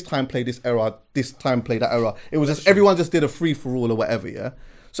time play this era, this time play that era. It was just, everyone just did a free for all or whatever, yeah?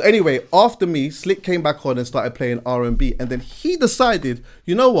 So anyway, after me, Slick came back on and started playing R&B, and then he decided,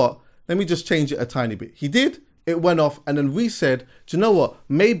 you know what, let me just change it a tiny bit. He did, it went off, and then we said, do you know what,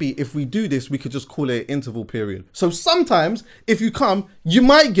 maybe if we do this, we could just call it an interval period. So sometimes, if you come, you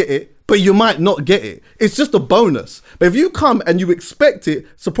might get it, but you might not get it. It's just a bonus. But if you come and you expect it,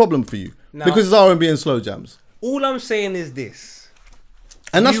 it's a problem for you. Now, because it's R&B and slow jams. All I'm saying is this.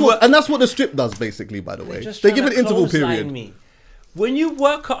 And that's what the strip does, basically, by the way. They give an interval period. When you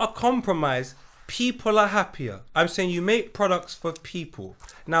work at a compromise, people are happier. I'm saying you make products for people.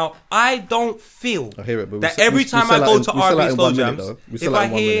 Now, I don't feel that every time I go to R&B and slow jams, if I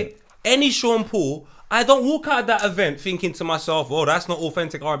hear any Sean Paul, I don't walk out of that event thinking to myself, oh, that's not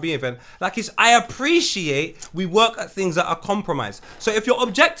authentic R&B event. I appreciate we work at things that are compromised. So if your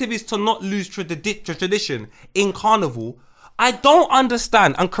objective is to not lose tradition in Carnival, I don't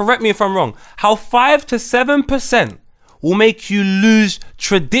understand, and correct me if I'm wrong, how 5 to 7% will make you lose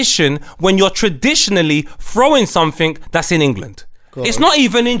tradition when you're traditionally throwing something that's in England. It's not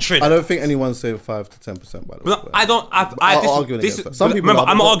even in Trinidad. I don't think anyone's saying 5 to 10%. By the way, no, I don't. Some people. Remember,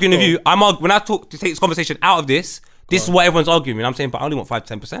 I'm arguing with you. When I talk to take this conversation out of this is what everyone's arguing. And I'm saying, but I only want 5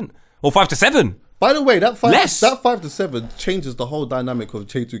 to 10%, or 5 to 7. By the way, that 5 to 7 changes the whole dynamic of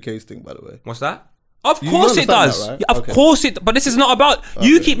J2K's thing. By the way, what's that? Of course it does. That, right? Of course it. But this is not about.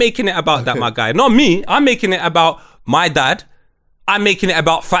 You keep making it about that, my guy. Not me. I'm making it about my dad. I'm making it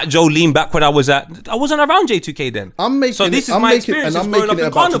about Fat Joe Lean back when I wasn't around J2K then. I'm making it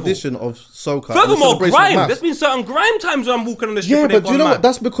about tradition of soca. Furthermore, grime. There's been certain grime times when I'm walking on the street. Yeah, but do you know what?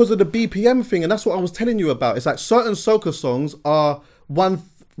 That's because of the BPM thing, and that's what I was telling you about. It's like certain soca songs are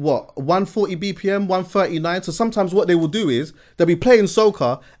 140 BPM, 139. So sometimes what they will do is they'll be playing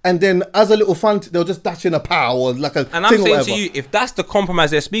soca, and then as a little fun, they'll just dash in a pow or like a. And I'm saying to you, if that's the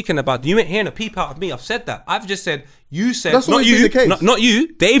compromise they're speaking about, you ain't hearing a peep out of me. I've said that. I've just said. You said, that's not you, the case. Not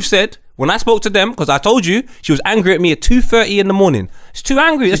you. Dave said, When I spoke to them, because I told you, she was angry at me at 2:30 in the morning. It's too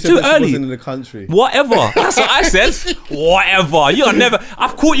angry. It's too She early. wasn't in the country. Whatever. That's what I said. Whatever. You're never.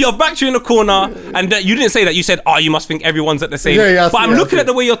 I've caught you. I've backed you in the corner, and you didn't say that. You said, "Oh, you must think everyone's at the same." Yeah, but I'm looking at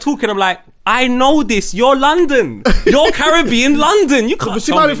the way you're talking. I'm like, I know this. You're London. You're Caribbean London. You can't. But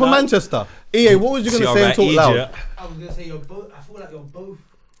she might be from Manchester. EA, what was you going to say and talk loud? I was gonna say you're both. I feel like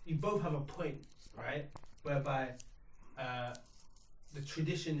you both have a point, right? Whereby the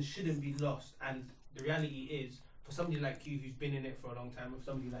tradition shouldn't be lost, and the reality is, for somebody like you who's been in it for a long time, or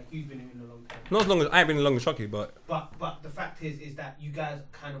somebody like you've been in it a long time. Not as long as I ain't been in long as Shocky, but the fact is that you guys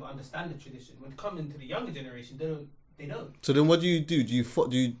kind of understand the tradition. When it comes into the younger generation, they don't. So then, what do you do? Do you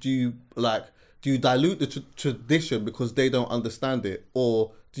dilute the tradition because they don't understand it,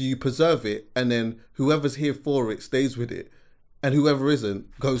 or do you preserve it and then whoever's here for it stays with it, and whoever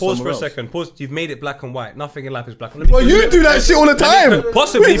isn't goes pause somewhere for a else? second. Pause. You've made it black and white. Nothing in life is black and Well, you do that shit all the time.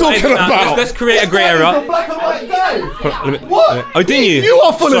 Possibly. What are you talking about? Let's create a grey area. Black and white guy. What? Oh, didn't you? You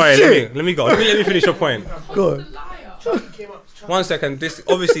are full of shit. Let me go. Let me finish your point. Go on. One second. This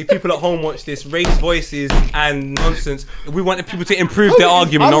obviously people at home watch this, raise voices and nonsense. We wanted people to improve their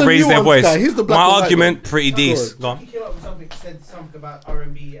argument, not raise their voice. My argument, pretty decent. Go on. He came up with said something about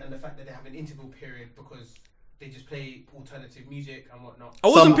R&B and the fact that they have an interval period because they just play alternative music and whatnot. I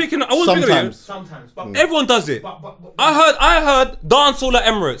wasn't picking it. Sometimes, but Everyone does it. but I heard dancehall at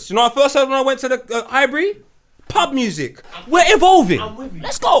Emirates. You know what I first heard when I went to the Highbury? Pub music. We're evolving. I'm with you.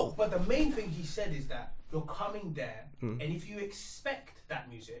 Let's go. But the main thing he said is that you're coming there, and if you expect that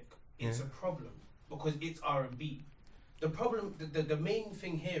music, it's a problem because it's R&B. The problem, the main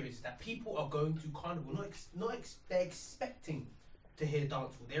thing here is that people are going to carnival, they're expecting to hear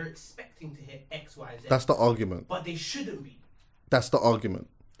dancehall. They're expecting to hear X, Y, Z. That's the argument. But they shouldn't be. That's the argument.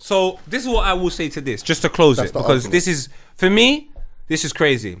 So this is what I will say to this, just to close That's it, the because argument. this is, for me, this is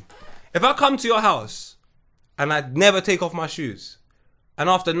crazy. If I come to your house and I never take off my shoes, and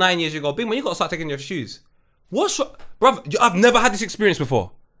after 9 years you go, Big man, you got to start taking your shoes. Bruv, I've never had this experience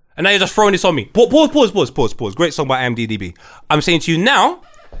before. And now you're just throwing this on me. Pause. Great song by IMDb. I'm saying to you now,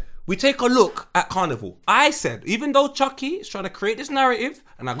 we take a look at Carnival. I said, even though Chucky is trying to create this narrative,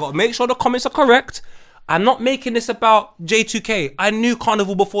 and I got to make sure the comments are correct, I'm not making this about J2K. I knew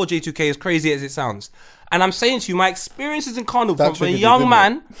Carnival before J2K, as crazy as it sounds. And I'm saying to you, my experiences in Carnival from a young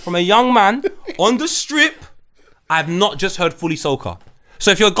man on the strip, I've not just heard fully soca. So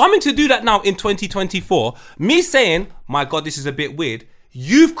if you're coming to do that now in 2024, me saying, my God, this is a bit weird,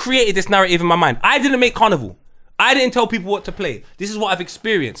 you've created this narrative in my mind. I didn't make Carnival. I didn't tell people what to play. This is what I've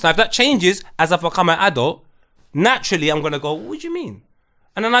experienced. Now, if that changes as I've become an adult, naturally I'm going to go, what do you mean?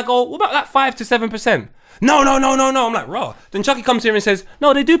 And then I go, what about that 5 to 7%? No. I'm like, raw. Then Chucky comes here and says,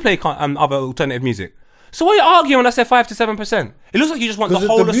 no, they do play other alternative music. So why are you arguing when I say 5 to 7%? It looks like you just want the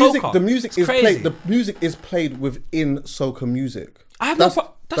whole of soca. The music it's is crazy. played. The music is played within soca music. I have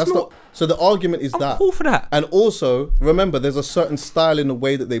so the argument is I'm that. cool for that. And also, remember, there's a certain style in the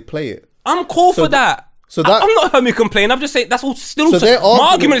way that they play it. I'm cool for that. So that I'm not heard me complain. I'm just saying that's all still. So My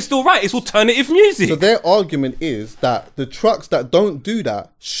argument is still right. It's alternative music. So their argument is that the trucks that don't do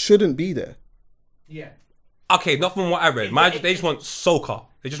that shouldn't be there. Yeah. Okay, not from what I read. They just want soca.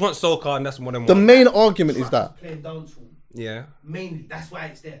 They just want soca, and that's what they want. The main argument is that. Playing dancehall. Yeah. Mainly, that's why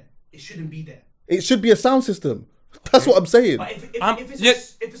it's there. It shouldn't be there. It should be a sound system. That's what I'm saying. But if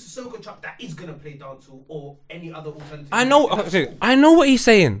it's a soca truck that is gonna play dancehall or any other alternative, I know what he's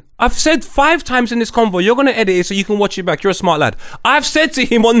saying. I've said 5 times in this convo, you're gonna edit it so you can watch it back. You're a smart lad. I've said to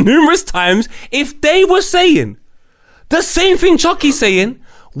him on numerous times, if they were saying the same thing Chucky's saying,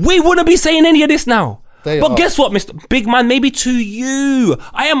 we wouldn't be saying any of this now. But guess what, Mr. Big Man, maybe to you,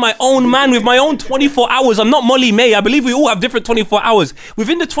 I am my own man with my own 24 hours. I'm not Molly May. I believe we all have different 24 hours.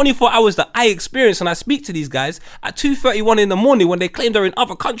 Within the 24 hours that I experience and I speak to these guys at 2:31 in the morning when they claim they're in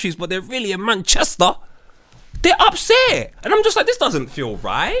other countries, but they're really in Manchester, they're upset. And I'm just like, this doesn't feel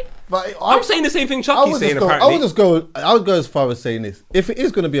right. But I'm saying the same thing Chucky's saying, apparently. I would go as far as saying this. If it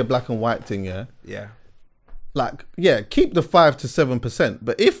is going to be a black and white thing, keep the 5 to 7%.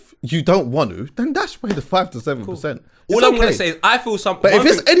 But if you don't want to, then dash away the 5 to 7%. All I'm going to say is I feel something. But if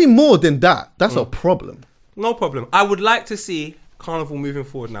it's any more than that, that's a problem. No problem. I would like to see Carnival moving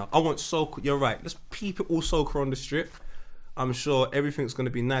forward now. I want soca. You're right. Let's keep it all soca on the strip. I'm sure everything's going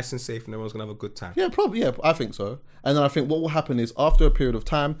to be nice and safe and everyone's going to have a good time. Yeah, probably. Yeah, I think so. And then I think what will happen is after a period of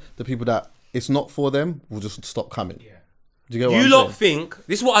time, the people that it's not for them will just stop coming. Yeah. Do you get what I'm lot saying? think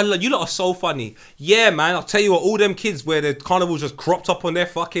this is what I love. You lot are so funny. Yeah, man. I'll tell you what. All them kids where the Carnival just cropped up on their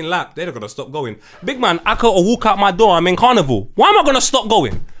fucking lap, they're not gonna stop going. Big man, I could walk out my door. I'm in Carnival. Why am I gonna stop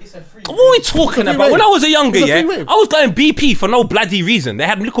going? it's a free. What are we talking about? rave. When I was a younger, It's a yeah, free rave. I was going BP for no bloody reason. They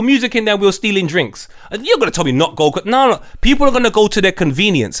had little music in there. We were stealing drinks. And you're gonna tell me not go? No. People are gonna go to their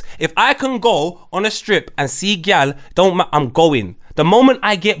convenience. If I can go on a strip and see gal, I'm going. The moment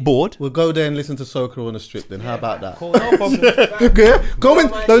I get bored, We'll go there and listen to soca on the strip then. How about that? no problem. Okay. Go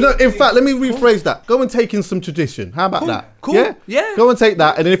and no. In fact, let me rephrase that. Go and take in some tradition. How about that? Cool. Yeah. Yeah. Go and take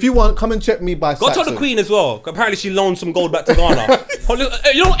that, and then if you want, come and check me by. Go tell Saxon. the Queen as well. Apparently she loaned some gold back to Ghana.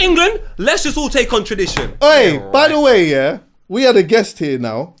 You know, England. Let's just all take on tradition. Hey, by the way, yeah, we had a guest here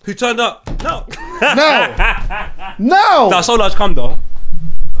now. Who turned up? No. No. Nah, so large come though.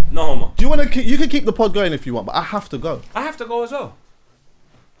 No homo. Do you want to? You can keep the pod going if you want, but I have to go. I have to go as well.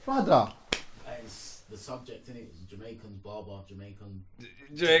 Brother. It's the subject in it is Jamaicans, Barber, Jamaican.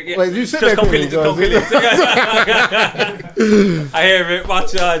 Wait, you sit Just there come quickly, kill it. I hear it. My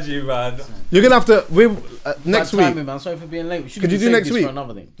charge you, man. You're gonna have to. Next Bad week. timing, man. Sorry for being late. We should Could you have do saved next this week? for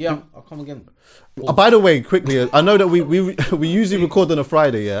another thing. Yeah, I'll come again. By the way, quickly, I know that we usually record on a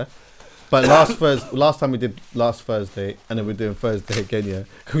Friday, yeah. But last time we did last Thursday, and then we're doing Thursday again, yeah.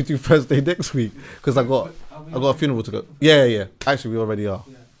 Can we do Thursday next week? Because I got a funeral to go. Yeah. Actually, we already are.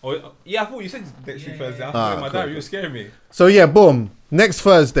 Oh, yeah, I thought you said next week Thursday. I thought in my cool, diary, you were scaring me. So yeah, boom. Next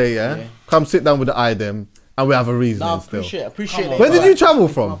Thursday, yeah. Come sit down with the idem, and we have a reason No, still. appreciate it. Where did you travel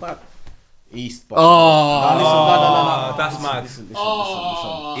from? East. But Oh, no, That's mad. Listen.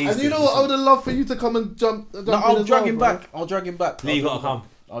 and you know what? I would have loved for you to come and jump. No, I'll drag him back. I'll drag him back. Lee, you gotta come.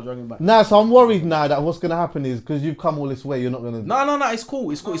 I'll drag him back. Nah, so I'm worried now that what's gonna happen is because you've come all this way, you're not gonna. No. It's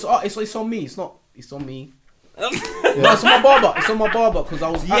cool. It's on me. It's not. It's on me. No, it's on my barber. It's on my barber because I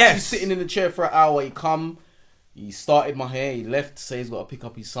was actually sitting in the chair for an hour. He started my hair. He left to say he's got to pick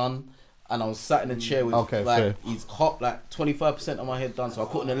up his son, and I was sat in the chair with fair. he's hot, like 25% of my head done, so I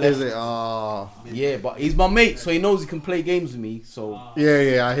couldn't have left. Is it? Yeah, but he's my mate, so he knows he can play games with me. So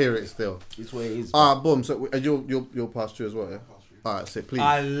Yeah, I hear it still. it's where it is. Boom. So you'll pass through as well, yeah. All right, sit, please.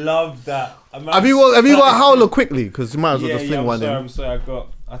 I love that. Have you got a howler quickly? Because you might as well just fling one in. I'm sorry.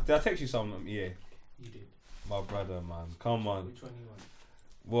 Did I text you something? Yeah. You did. My brother, man. Come on. Which one you want?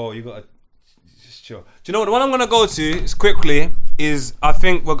 Whoa, you gotta just chill. Do you know what? The one I'm gonna go to is quickly. I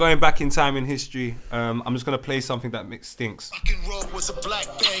think we're going back in time in history. I'm just gonna play something that stinks. Was a black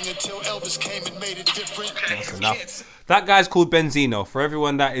thing until Elvis came and made it different. That's enough. That guy's called Benzino. For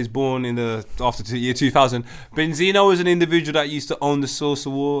everyone that is born in after the year 2000, Benzino is an individual that used to own the Soca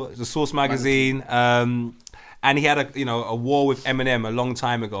Wars, the Source magazine, and he had a war with Eminem a long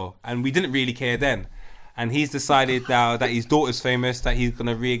time ago, and we didn't really care then. And he's decided now that his daughter's famous that he's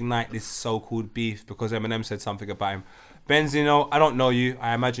gonna reignite this so-called beef because Eminem said something about him. Benzino, I don't know you.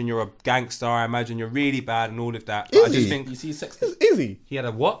 I imagine you're a gangster. I imagine you're really bad and all of that. But I just think You see sex. It's easy. he had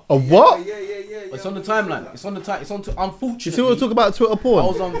a what? A what? It's on the timeline. It's on the time. It's on. Unfortunately, You see what we talk about Twitter I porn?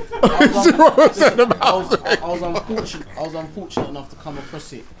 was on. I was unfortunate enough to come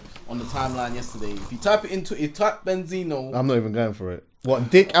across it on the timeline yesterday. If you type it into, type Benzino. I'm not even going for it. What?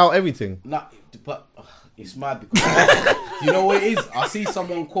 Dick out everything. Nah, but it's mad because you know what it is. I see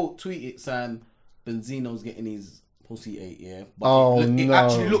someone tweet it saying Benzino's getting his pussy ate, yeah. But it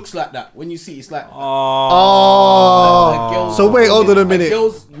actually looks like that. When you see it, it's like So wait, hold on a minute.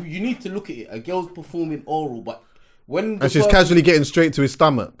 You need to look at it. A girl's performing oral, but when And she's casually getting straight to his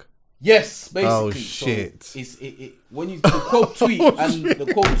stomach. yes, basically. Oh, shit. So it's when you the quote tweet and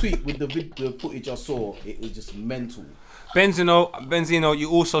the quote tweet with the footage I saw, it was just mental. Benzino, you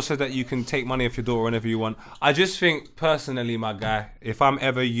also said that you can take money off your daughter whenever you want. I just think, personally, my guy, if I'm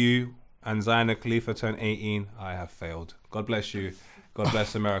ever you and Zaina Khalifa turn 18, I have failed. God bless you. God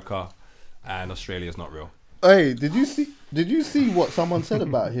bless America. And Australia's not real. Hey, did you see what someone said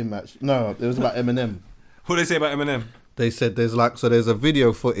about him? Actually, no, it was about Eminem. What did they say about Eminem? They said there's a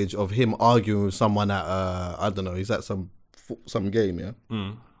video footage of him arguing with someone at I don't know, he's at some game, yeah.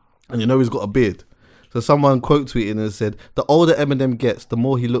 And he's got a beard. So someone quote tweeted and said, "The older Eminem gets, the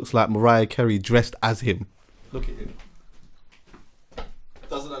more he looks like Mariah Carey dressed as him." Look at him.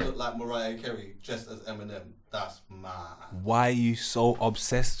 Doesn't that look like Mariah Carey dressed as Eminem? That's mad. Why are you so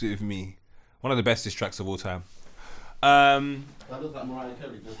obsessed with me? One of the best diss tracks of all time. That looks like Mariah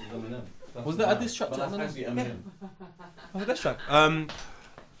Carey dressed as Eminem. Was that a diss track? What's the diss track?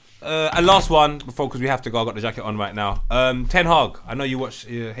 And last one before, because we have to go. I got the jacket on right now. Ten Hag. I know you watch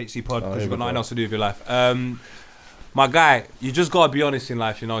HC Pod because you've got nothing else to do with your life. My guy, you just gotta be honest in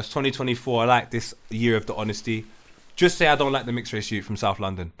life. It's 2024. I like this year of the honesty. Just say I don't like the mixed race youth from South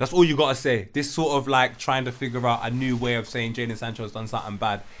London. That's all you gotta say. This sort of like trying to figure out a new way of saying Jadon Sancho has done something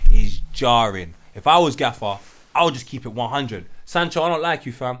bad is jarring. If I was Gaffer, I would just keep it 100. Sancho, I don't like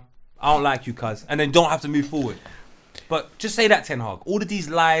you, fam. I don't like you, cuz. And then don't have to move forward. But just say that, Ten Hag. All of these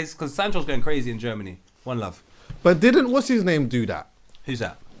lies, because Sancho's going crazy in Germany. One love. But didn't what's his name do that? Who's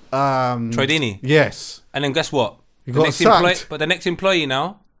that? Troy Deeney. Yes. And then guess what? He got sacked. But the next employee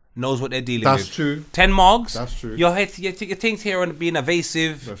now knows what they're dealing with. That's true. 10 mogs. That's true. Your things here on being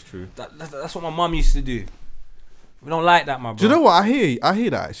evasive. That's true. That's what my mum used to do. We don't like that, my bro. Do you know what? I hear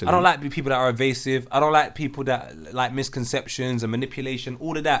that actually. I don't like people that are evasive. I don't like people that like misconceptions and manipulation.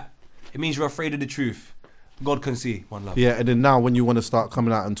 All of that. It means you're afraid of the truth. God can see. One love. Yeah, and then now when you want to start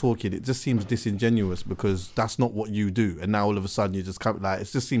coming out and talking, it just seems disingenuous because that's not what you do. And now all of a sudden you just come like it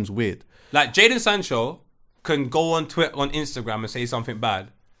just seems weird. Like Jadon Sancho can go on Twitter, on Instagram and say something bad,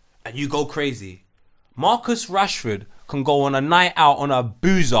 and you go crazy. Marcus Rashford can go on a night out on a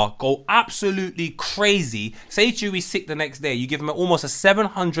boozer, go absolutely crazy, say to you he's sick the next day, you give him almost a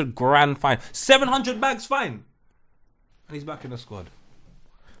 700 grand fine. 700 bags fine. And he's back in the squad.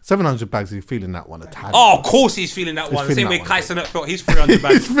 700 bags, he's feeling that one a tad. Oh, of course he's feeling that one. The same way Kaisen felt his 300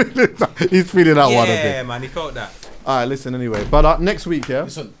 bags. he's feeling that one a bit. Yeah, man, he felt that. Alright, listen anyway. But next week, yeah?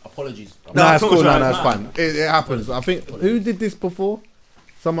 Listen, apologies. No, it's cool. No, it's fine. It happens. I think, who did this before?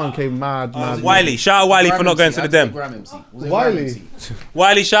 Someone came mad. Wiley. Shout out Wiley for not going to the den. Wiley.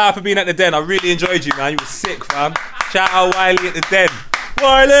 Wiley, shout out for being at the den. I really enjoyed you, man. You were sick, fam. Shout out Wiley at the den.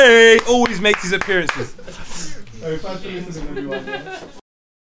 Wiley always makes his appearances. Thanks for listening, everyone.